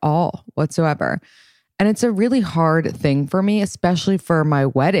at all whatsoever. And it's a really hard thing for me, especially for my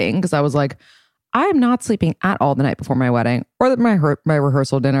wedding, because I was like, I'm not sleeping at all the night before my wedding or my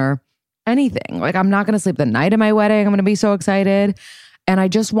rehearsal dinner, anything. Like I'm not going to sleep the night of my wedding. I'm going to be so excited. And I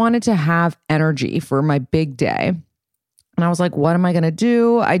just wanted to have energy for my big day. And I was like, what am I going to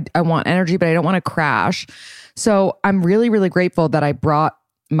do? I want energy, but I don't want to crash. So I'm really, really grateful that I brought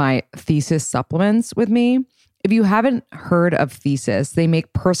my Thesis supplements with me. If you haven't heard of Thesis, they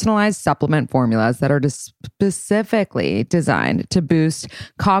make personalized supplement formulas that are specifically designed to boost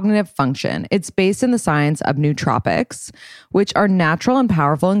cognitive function. It's based in the science of nootropics, which are natural and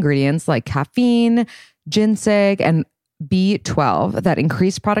powerful ingredients like caffeine, ginseng, and B12 that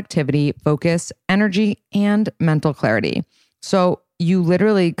increase productivity, focus, energy, and mental clarity. So you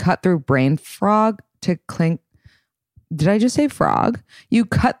literally cut through brain fog to clink. Did I just say frog? You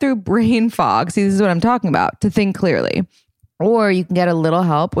cut through brain fog. See, this is what I'm talking about, to think clearly. Or you can get a little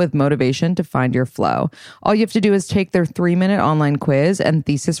help with motivation to find your flow. All you have to do is take their 3-minute online quiz, and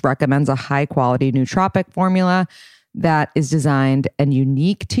Thesis recommends a high-quality nootropic formula that is designed and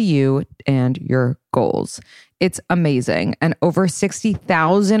unique to you and your goals. It's amazing. And over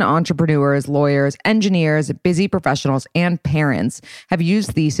 60,000 entrepreneurs, lawyers, engineers, busy professionals, and parents have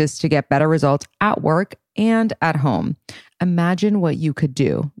used Thesis to get better results at work and at home. Imagine what you could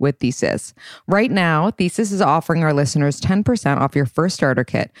do with Thesis. Right now, Thesis is offering our listeners 10% off your first starter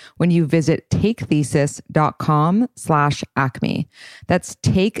kit when you visit takethesis.com/acme. That's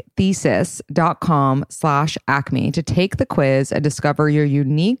takethesis.com/acme to take the quiz and discover your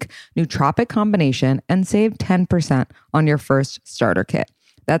unique nootropic combination and save 10% on your first starter kit.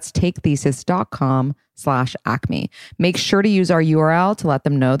 That's takethesis.com/Acme. Make sure to use our URL to let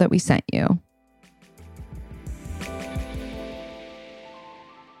them know that we sent you.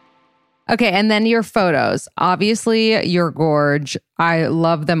 Okay, and then your photos. Obviously, you're gorge. I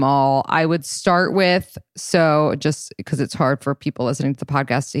love them all. I would start with, so just because it's hard for people listening to the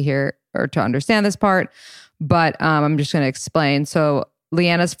podcast to hear or to understand this part, but I'm just going to explain. So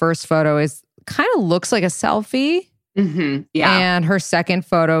Leanna's first photo is kind of looks like a selfie. Mm-hmm. Yeah. And her second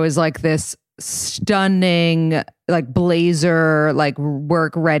photo is like this stunning, like blazer, like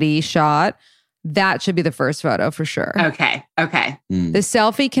work ready shot. That should be the first photo for sure. Okay. The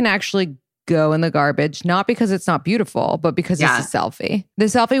selfie can actually go in the garbage, not because it's not beautiful, but because it's a selfie. The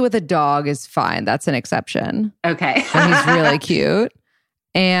selfie with a dog is fine. That's an exception. Okay. And he's really cute.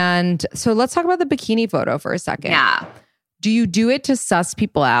 And so let's talk about the bikini photo for a second. Yeah. Do you do it to suss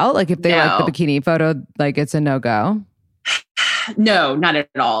people out? Like if they like the bikini photo, like it's a no-go? No, not at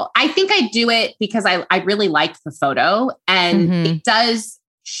all. I think I do it because I really like the photo and it does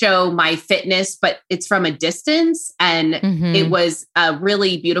show my fitness, but it's from a distance. And it was a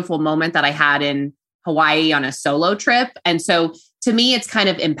really beautiful moment that I had in Hawaii on a solo trip. And so to me, it's kind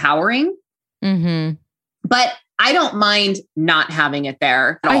of empowering, but I don't mind not having it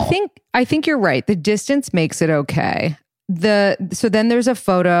there at all. I think you're right. The distance makes it okay. So then there's a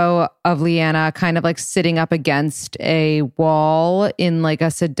photo of Leanna kind of like sitting up against a wall in like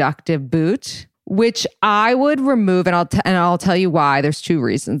a seductive boot, which I would remove, and I'll tell you why. There's two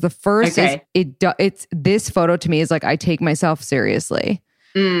reasons. The first is it's this photo to me is like I take myself seriously,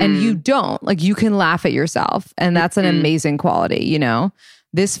 and you don't. Like you can laugh at yourself, and that's an amazing quality. You know,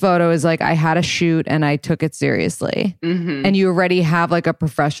 this photo is like I had a shoot and I took it seriously, and you already have like a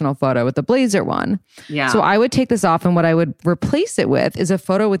professional photo with the blazer one. Yeah. So I would take this off, and what I would replace it with is a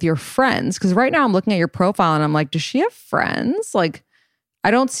photo with your friends, because right now I'm looking at your profile and I'm like, does she have friends? Like, I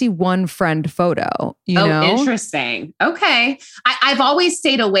don't see one friend photo, you know? Interesting. Okay. I've always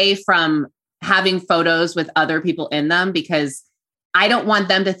stayed away from having photos with other people in them because I don't want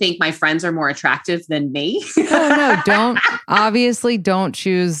them to think my friends are more attractive than me. No, obviously don't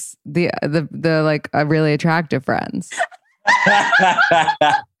choose the like really attractive friends.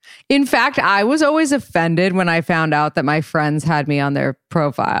 In fact, I was always offended when I found out that my friends had me on their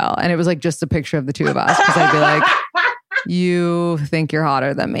profile and it was like just a picture of the two of us. Because I'd be like, you think you're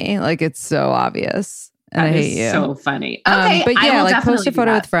hotter than me. Like it's so obvious. And I hate you. So funny. Okay. But yeah, like post a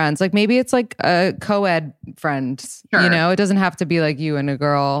photo with friends. Like maybe it's like a co-ed friend, you know, it doesn't have to be like you and a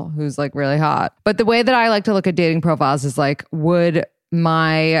girl who's like really hot. But the way that I like to look at dating profiles is like, I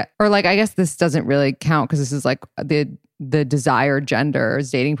guess this doesn't really count because this is like the desired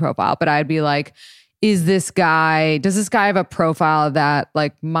gender's dating profile. But I'd be like, does this guy have a profile that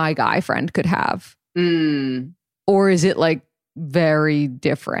like my guy friend could have? Or is it like very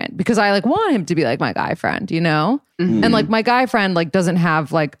different? Because I like want him to be like my guy friend, you know? And like my guy friend like doesn't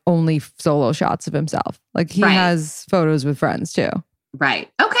have like only solo shots of himself. Like he has photos with friends too. Right.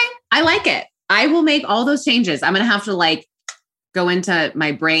 Okay. I like it. I will make all those changes. I'm going to have to like go into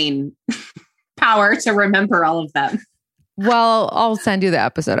my brain power to remember all of them. Well, I'll send you the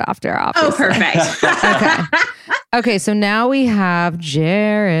episode after. Obviously. Oh, perfect. Okay, so now we have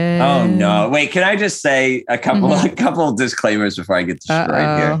Jared. Oh no! Wait, can I just say a couple disclaimers before I get destroyed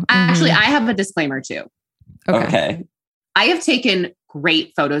here? Actually, I have a disclaimer too. Okay. I have taken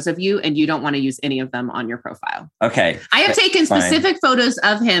great photos of you, and you don't want to use any of them on your profile. Okay. I have taken specific photos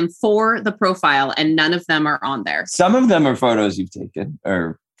of him for the profile, and none of them are on there. Some of them are photos you've taken,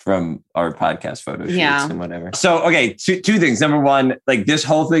 or from our podcast photo shoots and whatever. So, okay, two things. Number one, like this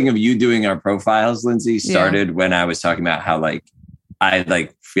whole thing of you doing our profiles, Lindsay, started when I was talking about how like I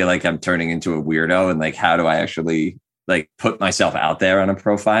like feel like I'm turning into a weirdo and like how do I actually like put myself out there on a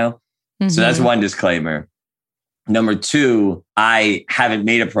profile? So that's one disclaimer. Number two, I haven't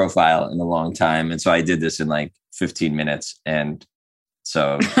made a profile in a long time. And so I did this in like 15 minutes. And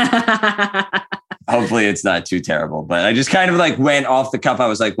so hopefully it's not too terrible, but I just kind of like went off the cuff. I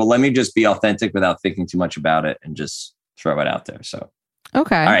was like, well, let me just be authentic without thinking too much about it and just throw it out there. So,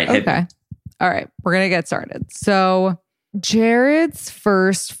 okay. All right. Okay. All right. We're going to get started. So Jared's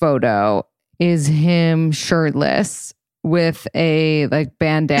first photo is him shirtless with a like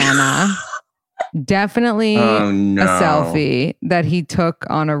bandana. Definitely a selfie that he took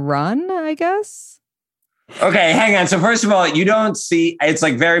on a run, I guess. Okay, hang on. So first of all, you don't see, it's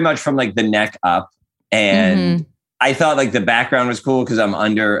like very much from like the neck up. And I thought like the background was cool because I'm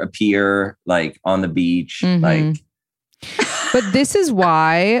under a pier, like on the beach. Like, but this is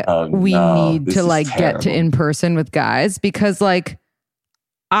why we need to like get to in person with guys, because like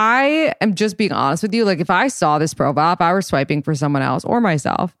I am just being honest with you. Like if I saw this profile, if I were swiping for someone else or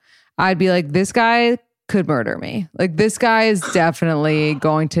myself, I'd be like, this guy could murder me. Like this guy is definitely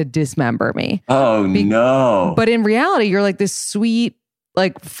going to dismember me. Oh no. But in reality, you're like this sweet,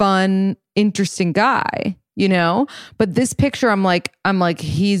 like fun, interesting guy, you know? But this picture, I'm like,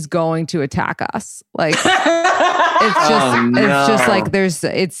 he's going to attack us. Like it's just like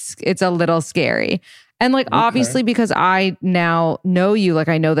it's a little scary. And like, obviously, because I now know you, like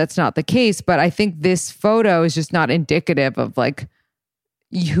I know that's not the case, but I think this photo is just not indicative of like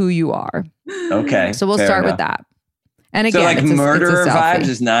who you are. Okay. So we'll start with that. And again, so like it's murderer a vibes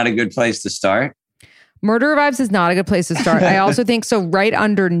is not a good place to start. Murderer vibes is not a good place to start. I also think so. Right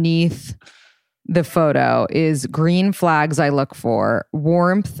underneath the photo is green flags I look for: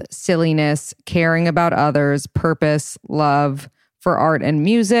 warmth, silliness, caring about others, purpose, love for art and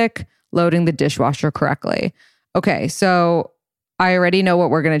music, loading the dishwasher correctly. Okay, so I already know what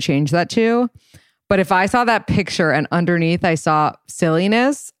we're going to change that to. But if I saw that picture and underneath I saw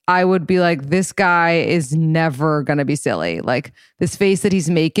silliness, I would be like, this guy is never going to be silly. Like this face that he's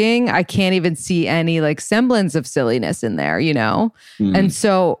making, I can't even see any like semblance of silliness in there, you know? And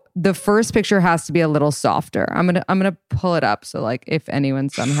so the first picture has to be a little softer. I'm going to pull it up. So like if anyone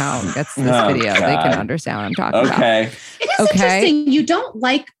somehow gets this video, they can understand what I'm talking about. It is interesting. You don't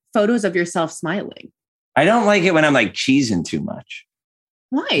like photos of yourself smiling. I don't like it when I'm like cheesing too much.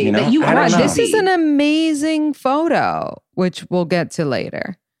 Why? You know? That you are. This is an amazing photo, which we'll get to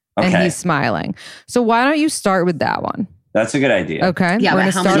later. Okay. And he's smiling. So why don't you start with that one? That's a good idea. Okay. Yeah, we're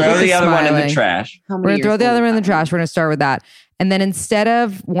but going to start Throw with the other smiling. one in the trash. We're going to throw the other one in the trash. We're going to start with that. And then instead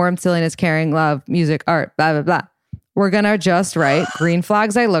of warm, silliness, caring, love, music, art, blah, blah, blah, we're going to just write green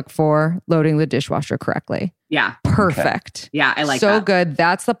flags I look for, loading the dishwasher correctly. Yeah. Perfect. Okay. Yeah, I like that. So good.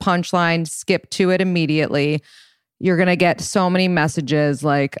 That's the punchline. Skip to it immediately. You're going to get so many messages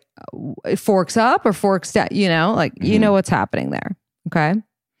like forks up or forks down, you know, like, you know what's happening there. Okay.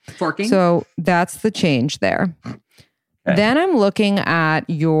 Forking. So that's the change there. Okay. Then I'm looking at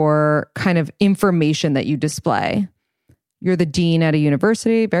your kind of information that you display. You're the dean at a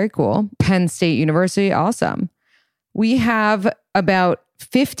university. Very cool. Penn State University. Awesome. We have about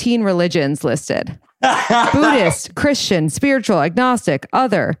 15 religions listed. Buddhist, Christian, spiritual, agnostic,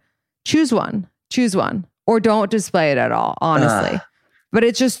 other. Choose one. Choose one. Or don't display it at all, honestly. But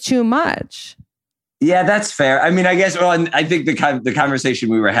it's just too much. Yeah, that's fair. I mean, I guess, well, I think the conversation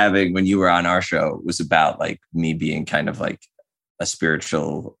we were having when you were on our show was about like me being kind of like a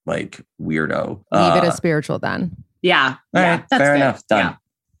spiritual, like weirdo. Leave it as spiritual then. Yeah. All right. That's fair good. enough. Done.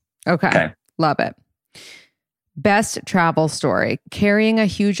 Yeah. Okay. Love it. Best travel story: carrying a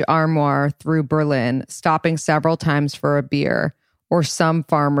huge armoire through Berlin, stopping several times for a beer, or some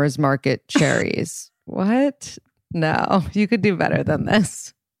farmer's market cherries. What? No, you could do better than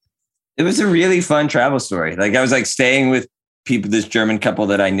this. It was a really fun travel story. Like I was like staying with people, this German couple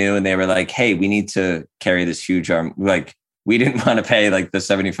that I knew, and they were like, hey, we need to carry this huge arm. Like we didn't want to pay like the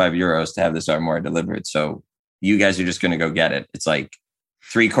 75 euros to have this armoire delivered. So you guys are just going to go get it. It's like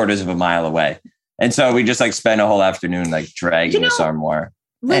 3/4 of a mile away. And so we just like spent a whole afternoon like dragging this armoire.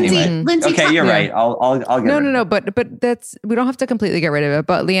 Lindsay, okay, you're right. I'll get No. But that's, we don't have to completely get rid of it.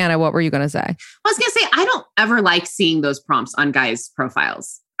 But Leanna, what were you going to say? I was going to say, I don't ever like seeing those prompts on guys'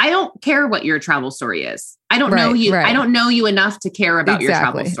 profiles. I don't care what your travel story is. I don't know you. I don't know you enough to care about your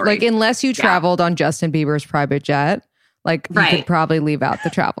travel story. Like unless you traveled on Justin Bieber's private jet, like you could probably leave out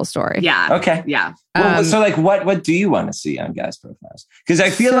the travel story. Yeah. Okay. Yeah. Well, so like, what do you want to see on guys' profiles? Because I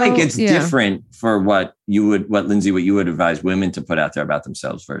feel like it's different for what you would advise women to put out there about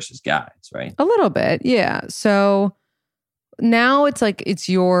themselves versus guys, right? A little bit, yeah. So now it's like it's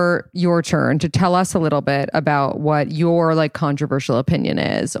your turn to tell us a little bit about what your like controversial opinion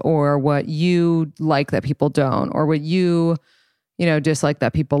is, or what you like that people don't, or what you dislike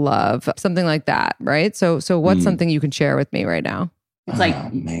that people love, something like that, right? So what's something you can share with me right now? It's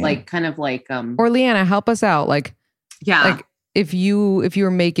or Leanna, help us out. Like, yeah, like if you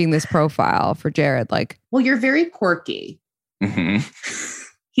were making this profile for Jared, like, well, you're very quirky. Mm-hmm.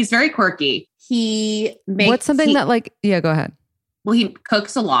 He's very quirky. He makes what's something that like, yeah, go ahead. Well, he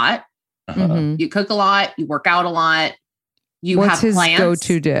cooks a lot. Mm-hmm. You cook a lot. You work out a lot. What's his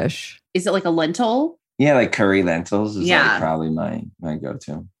go-to dish? Is it like a lentil? Yeah, like curry lentils is like probably my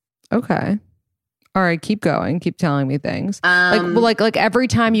go-to. Okay. All right, keep going. Keep telling me things. Like every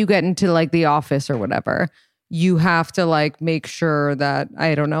time you get into like the office or whatever, you have to like make sure that,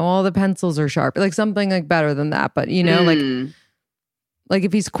 I don't know, all the pencils are sharp. Like something like better than that. But like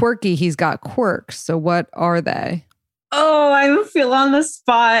if he's quirky, he's got quirks. So what are they? Oh, I feel on the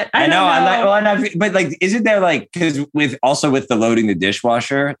spot. I know. But like, isn't there like, because with the loading the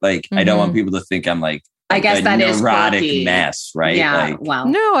dishwasher, like, I don't want people to think I'm like I guess that is neurotic mess, right? Yeah. Like,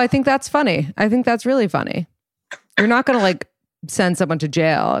 No, I think that's funny. I think that's really funny. You're not going to like send someone to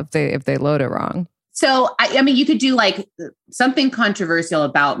jail if they load it wrong. So, I mean, you could do like something controversial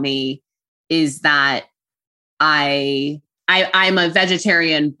about me is that I'm a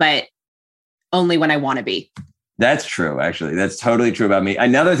vegetarian, but only when I want to be. That's true. Actually, that's totally true about me.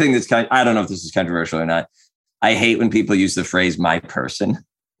 Another thing that's I don't know if this is controversial or not. I hate when people use the phrase "my person,"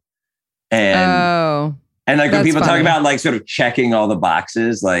 and like when people talk about like sort of checking all the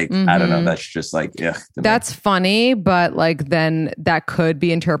boxes, like I don't know, that's just like that's funny, but like then that could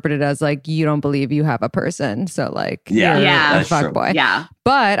be interpreted as like you don't believe you have a person, so like you're a fuck boy. Yeah,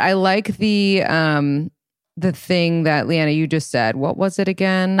 but I like the thing that Leanna you just said. What was it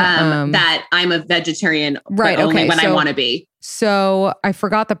again? That I'm a vegetarian, right? Only when I want to be. So I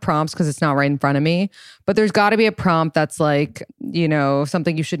forgot the prompts because it's not right in front of me, but there's got to be a prompt that's like, you know,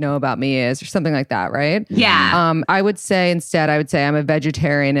 something you should know about me is, or something like that, right? Yeah. I would say I'm a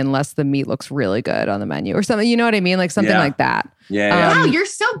vegetarian unless the meat looks really good on the menu or something. You know what I mean? Like something like that. Yeah. Wow, you're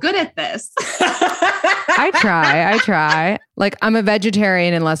so good at this. I try. Like I'm a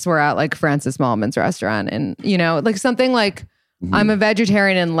vegetarian unless we're at like Francis Mallman's restaurant, and you know, like something like I'm a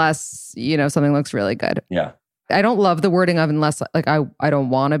vegetarian unless, you know, something looks really good. Yeah. I don't love the wording of unless like I don't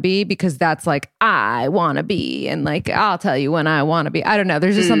want to be, because that's like I want to be and like I'll tell you when I want to be. I don't know.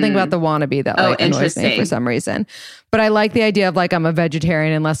 There's just something about the want to be that like annoys me for some reason. But I like the idea of like I'm a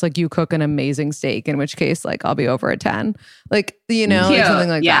vegetarian unless like you cook an amazing steak, in which case like I'll be over a 10. Like, you know, like something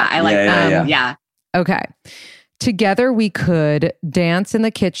like that. I like that. Yeah. Okay. Together we could dance in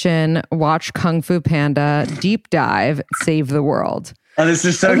the kitchen, watch Kung Fu Panda, deep dive, save the world. Oh, this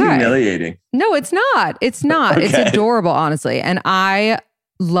is so humiliating. No, it's not. It's not. Okay. It's adorable, honestly. And I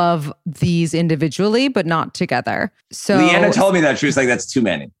love these individually, but not together. So Leanna told me that. She was like, that's too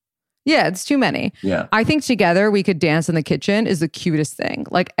many. Yeah, it's too many. Yeah. I think together we could dance in the kitchen is the cutest thing.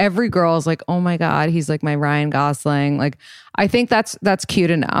 Like every girl is like, oh my God, he's like my Ryan Gosling. Like, I think that's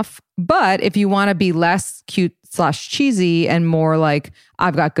cute enough. But if you want to be less cute / cheesy and more like,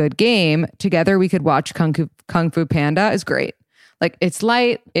 I've got good game, together we could watch Kung Fu Panda is great. Like it's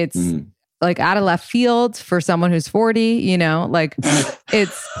light, it's like out of left field for someone who's 40, you know, like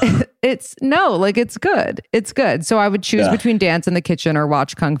it's good. It's good. So I would choose between dance in the kitchen or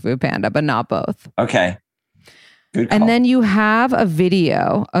watch Kung Fu Panda, but not both. Okay. Good call. And then you have a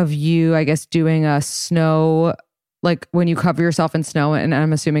video of you, I guess, doing a snow, like when you cover yourself in snow and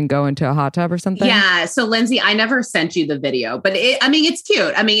I'm assuming go into a hot tub or something. Yeah. So Lindsay, I never sent you the video, but it's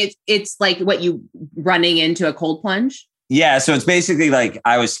cute. I mean, it's like what you running into a cold plunge. Yeah, so it's basically like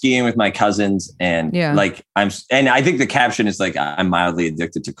I was skiing with my cousins and like and I think the caption is like I'm mildly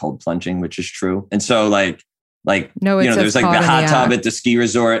addicted to cold plunging, which is true. And so like no, you know, there's like the hot tub at the ski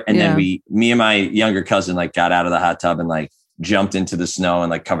resort, and then me and my younger cousin like got out of the hot tub and like jumped into the snow and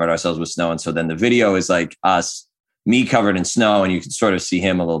like covered ourselves with snow. And so then the video is like me covered in snow, and you can sort of see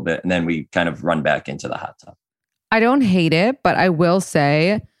him a little bit, and then we kind of run back into the hot tub. I don't hate it, but I will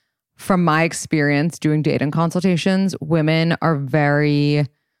say, from my experience doing dating consultations, women are very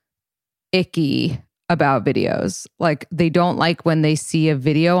icky about videos. Like they don't like when they see a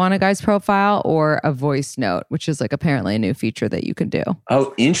video on a guy's profile or a voice note, which is like apparently a new feature that you can do.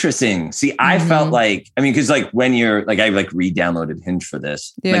 Oh, interesting. See, I felt like, I mean, because like when you're like, I like re-downloaded Hinge for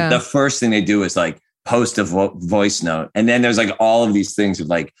this. Like the first thing they do is like post a voice note. And then there's like all of these things of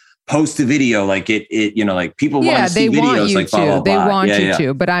like, post a video, like it, you know, like people want to see videos, like blah, blah, blah. They want you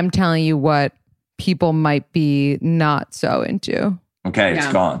to, but I'm telling you what people might be not so into. Okay, it's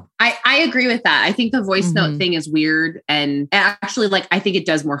gone. I agree with that. I think the voice note thing is weird, and actually, like, I think it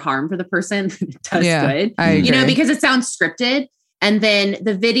does more harm for the person than it does good. I agree. You know, because it sounds scripted. And then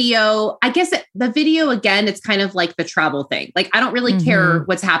the video, I guess the video, again, it's kind of like the travel thing. Like, I don't really care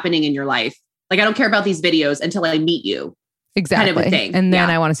what's happening in your life. Like, I don't care about these videos until I meet you. Exactly. Kind of a thing. And then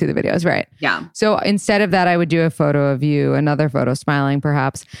I want to see the videos. Right. Yeah. So instead of that, I would do a photo of you, another photo smiling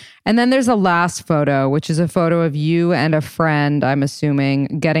perhaps. And then there's a last photo, which is a photo of you and a friend, I'm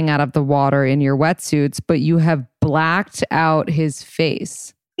assuming, getting out of the water in your wetsuits, but you have blacked out his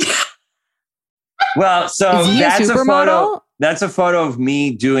face. Well, so that's a photo. That's a photo of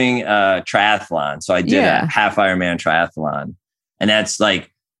me doing a triathlon. So I did a half Ironman triathlon, and that's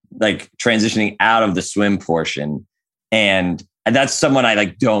like transitioning out of the swim portion. And that's someone I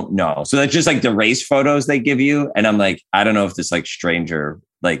like don't know. So that's just like the race photos they give you. And I'm like, I don't know if this like stranger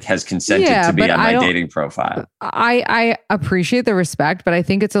like has consented to be on my dating profile. I appreciate the respect, but I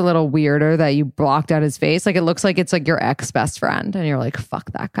think it's a little weirder that you blocked out his face. Like it looks like it's like your ex best friend and you're like,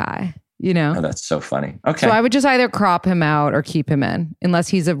 fuck that guy, you know? Oh, that's so funny. Okay. So I would just either crop him out or keep him in, unless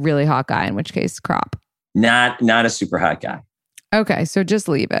he's a really hot guy, in which case crop. Not a super hot guy. Okay, so just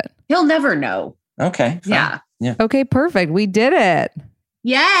leave it. He'll never know. Okay. Fine. Yeah. Okay, perfect. We did it.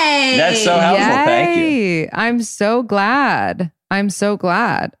 Yay. That's so helpful. Yay. Thank you. I'm so glad.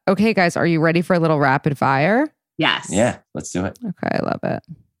 Okay, guys, are you ready for a little rapid fire? Yes. Yeah, let's do it. Okay, I love it.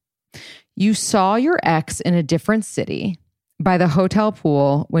 You saw your ex in a different city by the hotel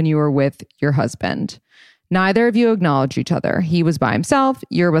pool when you were with your husband. Neither of you acknowledge each other. He was by himself,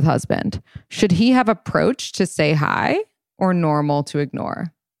 you're with husband. Should he have approached to say hi or normal to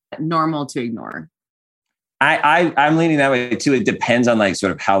ignore? Normal to ignore. I'm leaning that way too. It depends on like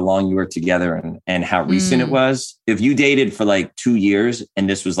sort of how long you were together and how recent it was. If you dated for like 2 years and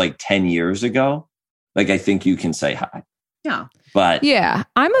this was like 10 years ago, like I think you can say hi. Yeah. But yeah,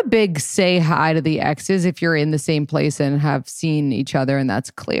 I'm a big say hi to the exes if you're in the same place and have seen each other and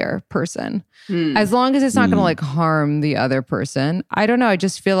that's clear person. As long as it's not going to like harm the other person. I don't know. I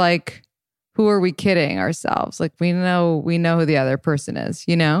just feel like, who are we kidding ourselves? Like we know who the other person is,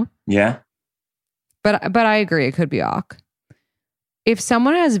 you know? Yeah. But I agree. It could be awk. If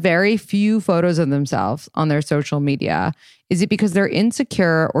someone has very few photos of themselves on their social media, is it because they're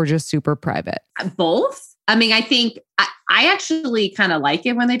insecure or just super private? Both. I mean, I think I actually kind of like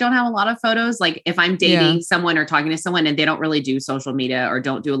it when they don't have a lot of photos. Like if I'm dating someone or talking to someone and they don't really do social media or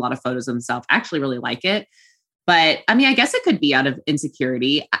don't do a lot of photos of themselves, I actually really like it. But I mean, I guess it could be out of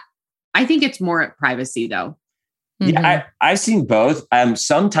insecurity. I think it's more privacy though. Yeah, I've seen both.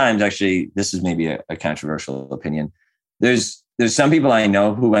 Sometimes actually, this is maybe a controversial opinion. There's some people I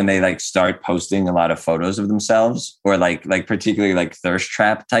know who, when they like start posting a lot of photos of themselves, or like particularly like thirst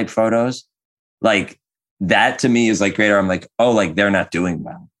trap type photos, like that to me is like great. Or I'm like, oh, like they're not doing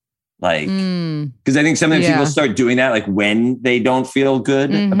well. Like, because I think sometimes people start doing that like when they don't feel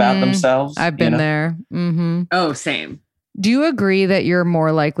good about themselves. I've been there. Oh, same. Do you agree that you're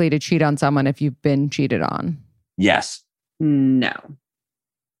more likely to cheat on someone if you've been cheated on? Yes. No.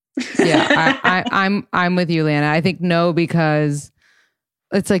 Yeah, I'm with you, Leanna. I think no, because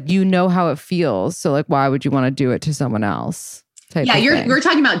it's like, you know how it feels. So like, why would you want to do it to someone else? Yeah, you're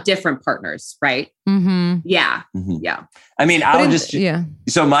talking about different partners, right? Yeah. Yeah. I mean,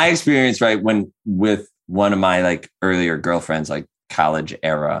 so my experience, right, when with one of my like earlier girlfriends, like college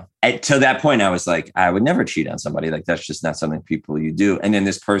era, to that point, I was like, I would never cheat on somebody. Like, that's just not something people you do. And then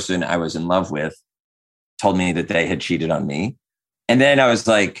this person I was in love with told me that they had cheated on me. And then I was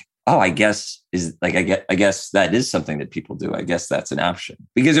like, oh, I guess that is something that people do. I guess that's an option,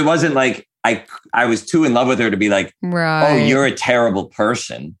 because it wasn't like I was too in love with her to be like, oh, you're a terrible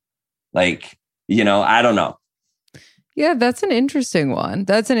person. Like, you know, I don't know. Yeah, that's an interesting one.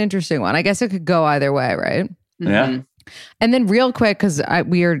 I guess it could go either way, right? Yeah. And then real quick, because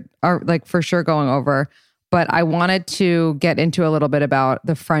we are like for sure going over, but I wanted to get into a little bit about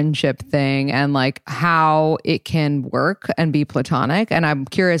the friendship thing and like how it can work and be platonic. And I'm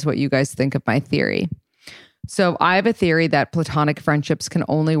curious what you guys think of my theory. So I have a theory that platonic friendships can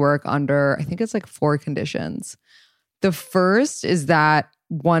only work under, I think it's like 4 conditions. The first is that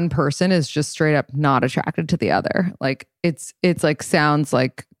one person is just straight up not attracted to the other. Like it's like sounds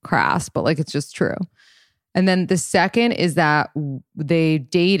like crass, but like it's just true. And then the second is that they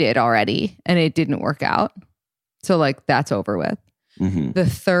dated already and it didn't work out. So like that's over with. The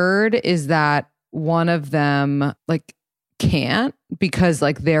third is that one of them like can't because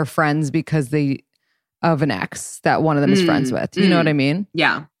like they're friends because they of an ex that one of them is friends with. You know what I mean?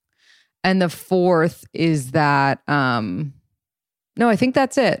 Yeah. And the fourth is that no, I think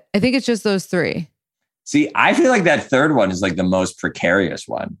that's it. I think it's just those 3. See, I feel like that third one is like the most precarious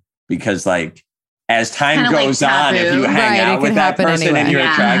one, because like as time goes on, if you hang out with that person and you're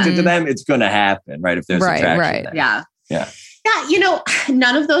attracted to them, it's going to happen, right? If there's attraction there. Yeah. Yeah. Yeah. You know,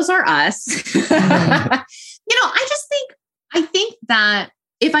 none of those are us. You know, I think that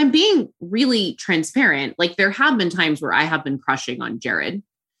if I'm being really transparent, like there have been times where I have been crushing on Jared.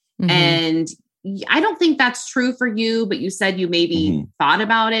 And I don't think that's true for you, but you said you maybe thought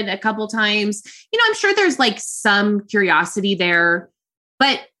about it a couple times. You know, I'm sure there's like some curiosity there,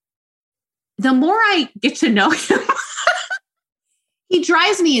 but the more I get to know him, he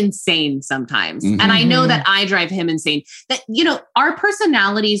drives me insane sometimes. And I know that I drive him insane. That, you know, our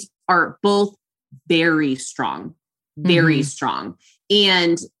personalities are both very strong, very strong.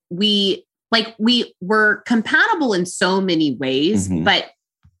 And we were compatible in so many ways, but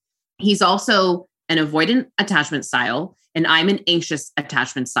he's also an avoidant attachment style. and I'm an anxious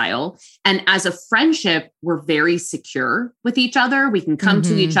attachment style. And as a friendship, we're very secure with each other. We can come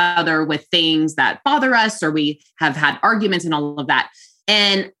to each other with things that bother us, or we have had arguments and all of that.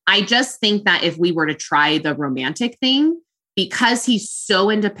 And I just think that if we were to try the romantic thing, because he's so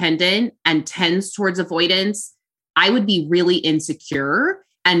independent and tends towards avoidance, I would be really insecure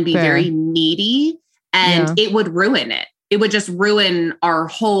and be very needy, and it would ruin it. It would just ruin our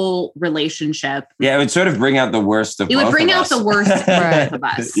whole relationship. Yeah, it would sort of bring out the worst of both of us. It would bring out the worst of both of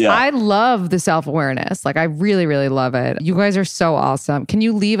us. Yeah. I love the self-awareness. Like, I really, really love it. You guys are so awesome. Can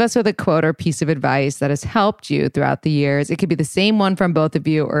you leave us with a quote or piece of advice that has helped you throughout the years? It could be the same one from both of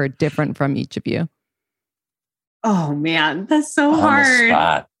you or different from each of you. Oh man, that's so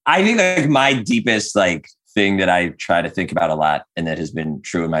hard. I think like my deepest like thing that I try to think about a lot, and that has been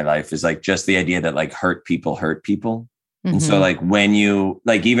true in my life, is like just the idea that like hurt people. And so like when you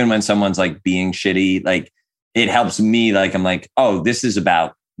like, even when someone's like being shitty, like it helps me. Like, I'm like, oh, this is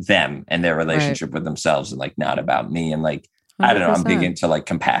about them and their relationship with themselves, and like not about me. And like, 100%. I don't know, I'm big into like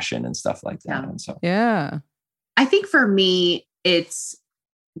compassion and stuff like that. And so, I think for me, it's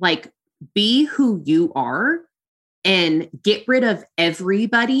like, be who you are and get rid of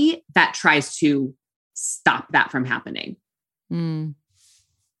everybody that tries to stop that from happening. I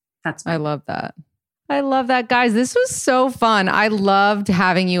love that. I love that, guys. This was so fun. I loved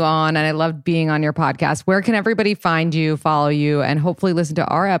having you on, and I loved being on your podcast. Where can everybody find you, follow you, and hopefully listen to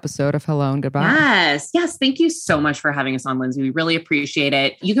our episode of Hello and Goodbye? Yes. Thank you so much for having us on, Lindsay. We really appreciate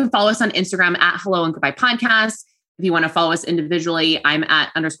it. You can follow us on Instagram at Hello and Goodbye Podcast. If you want to follow us individually, I'm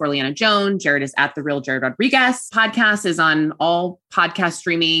at _Leanna Joan. Jared is at The Real Jared Rodriguez. Podcast is on all podcast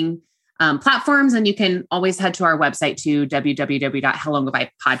streaming platforms. And you can always head to our website to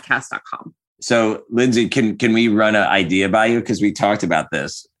www.helloandgoodbyepodcast.com. So, Lindsay, can we run an idea by you? Because we talked about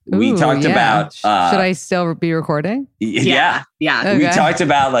this. We talked about... should I still be recording? Yeah. Okay. We talked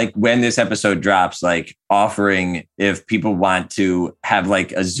about like when this episode drops, like offering if people want to have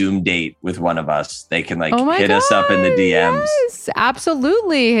like a Zoom date with one of us, they can like hit us up in the DMs. Yes,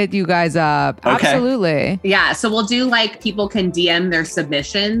 absolutely. Hit you guys up. Okay. Absolutely. Yeah. So we'll do like people can DM their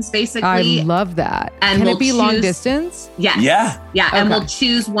submissions basically. I love that. And can it be long distance? Yes. Yeah. Okay. And we'll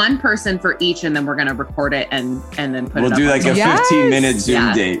choose one person for each, and then we're going to record it and then put it up. We'll do like a 15-minute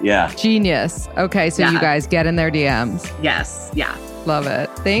Zoom date. Yeah. Genius. Okay. So you guys get in their DMs. Yes. Yeah. Love it.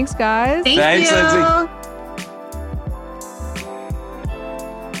 Thanks, guys. Thanks, Lindsay.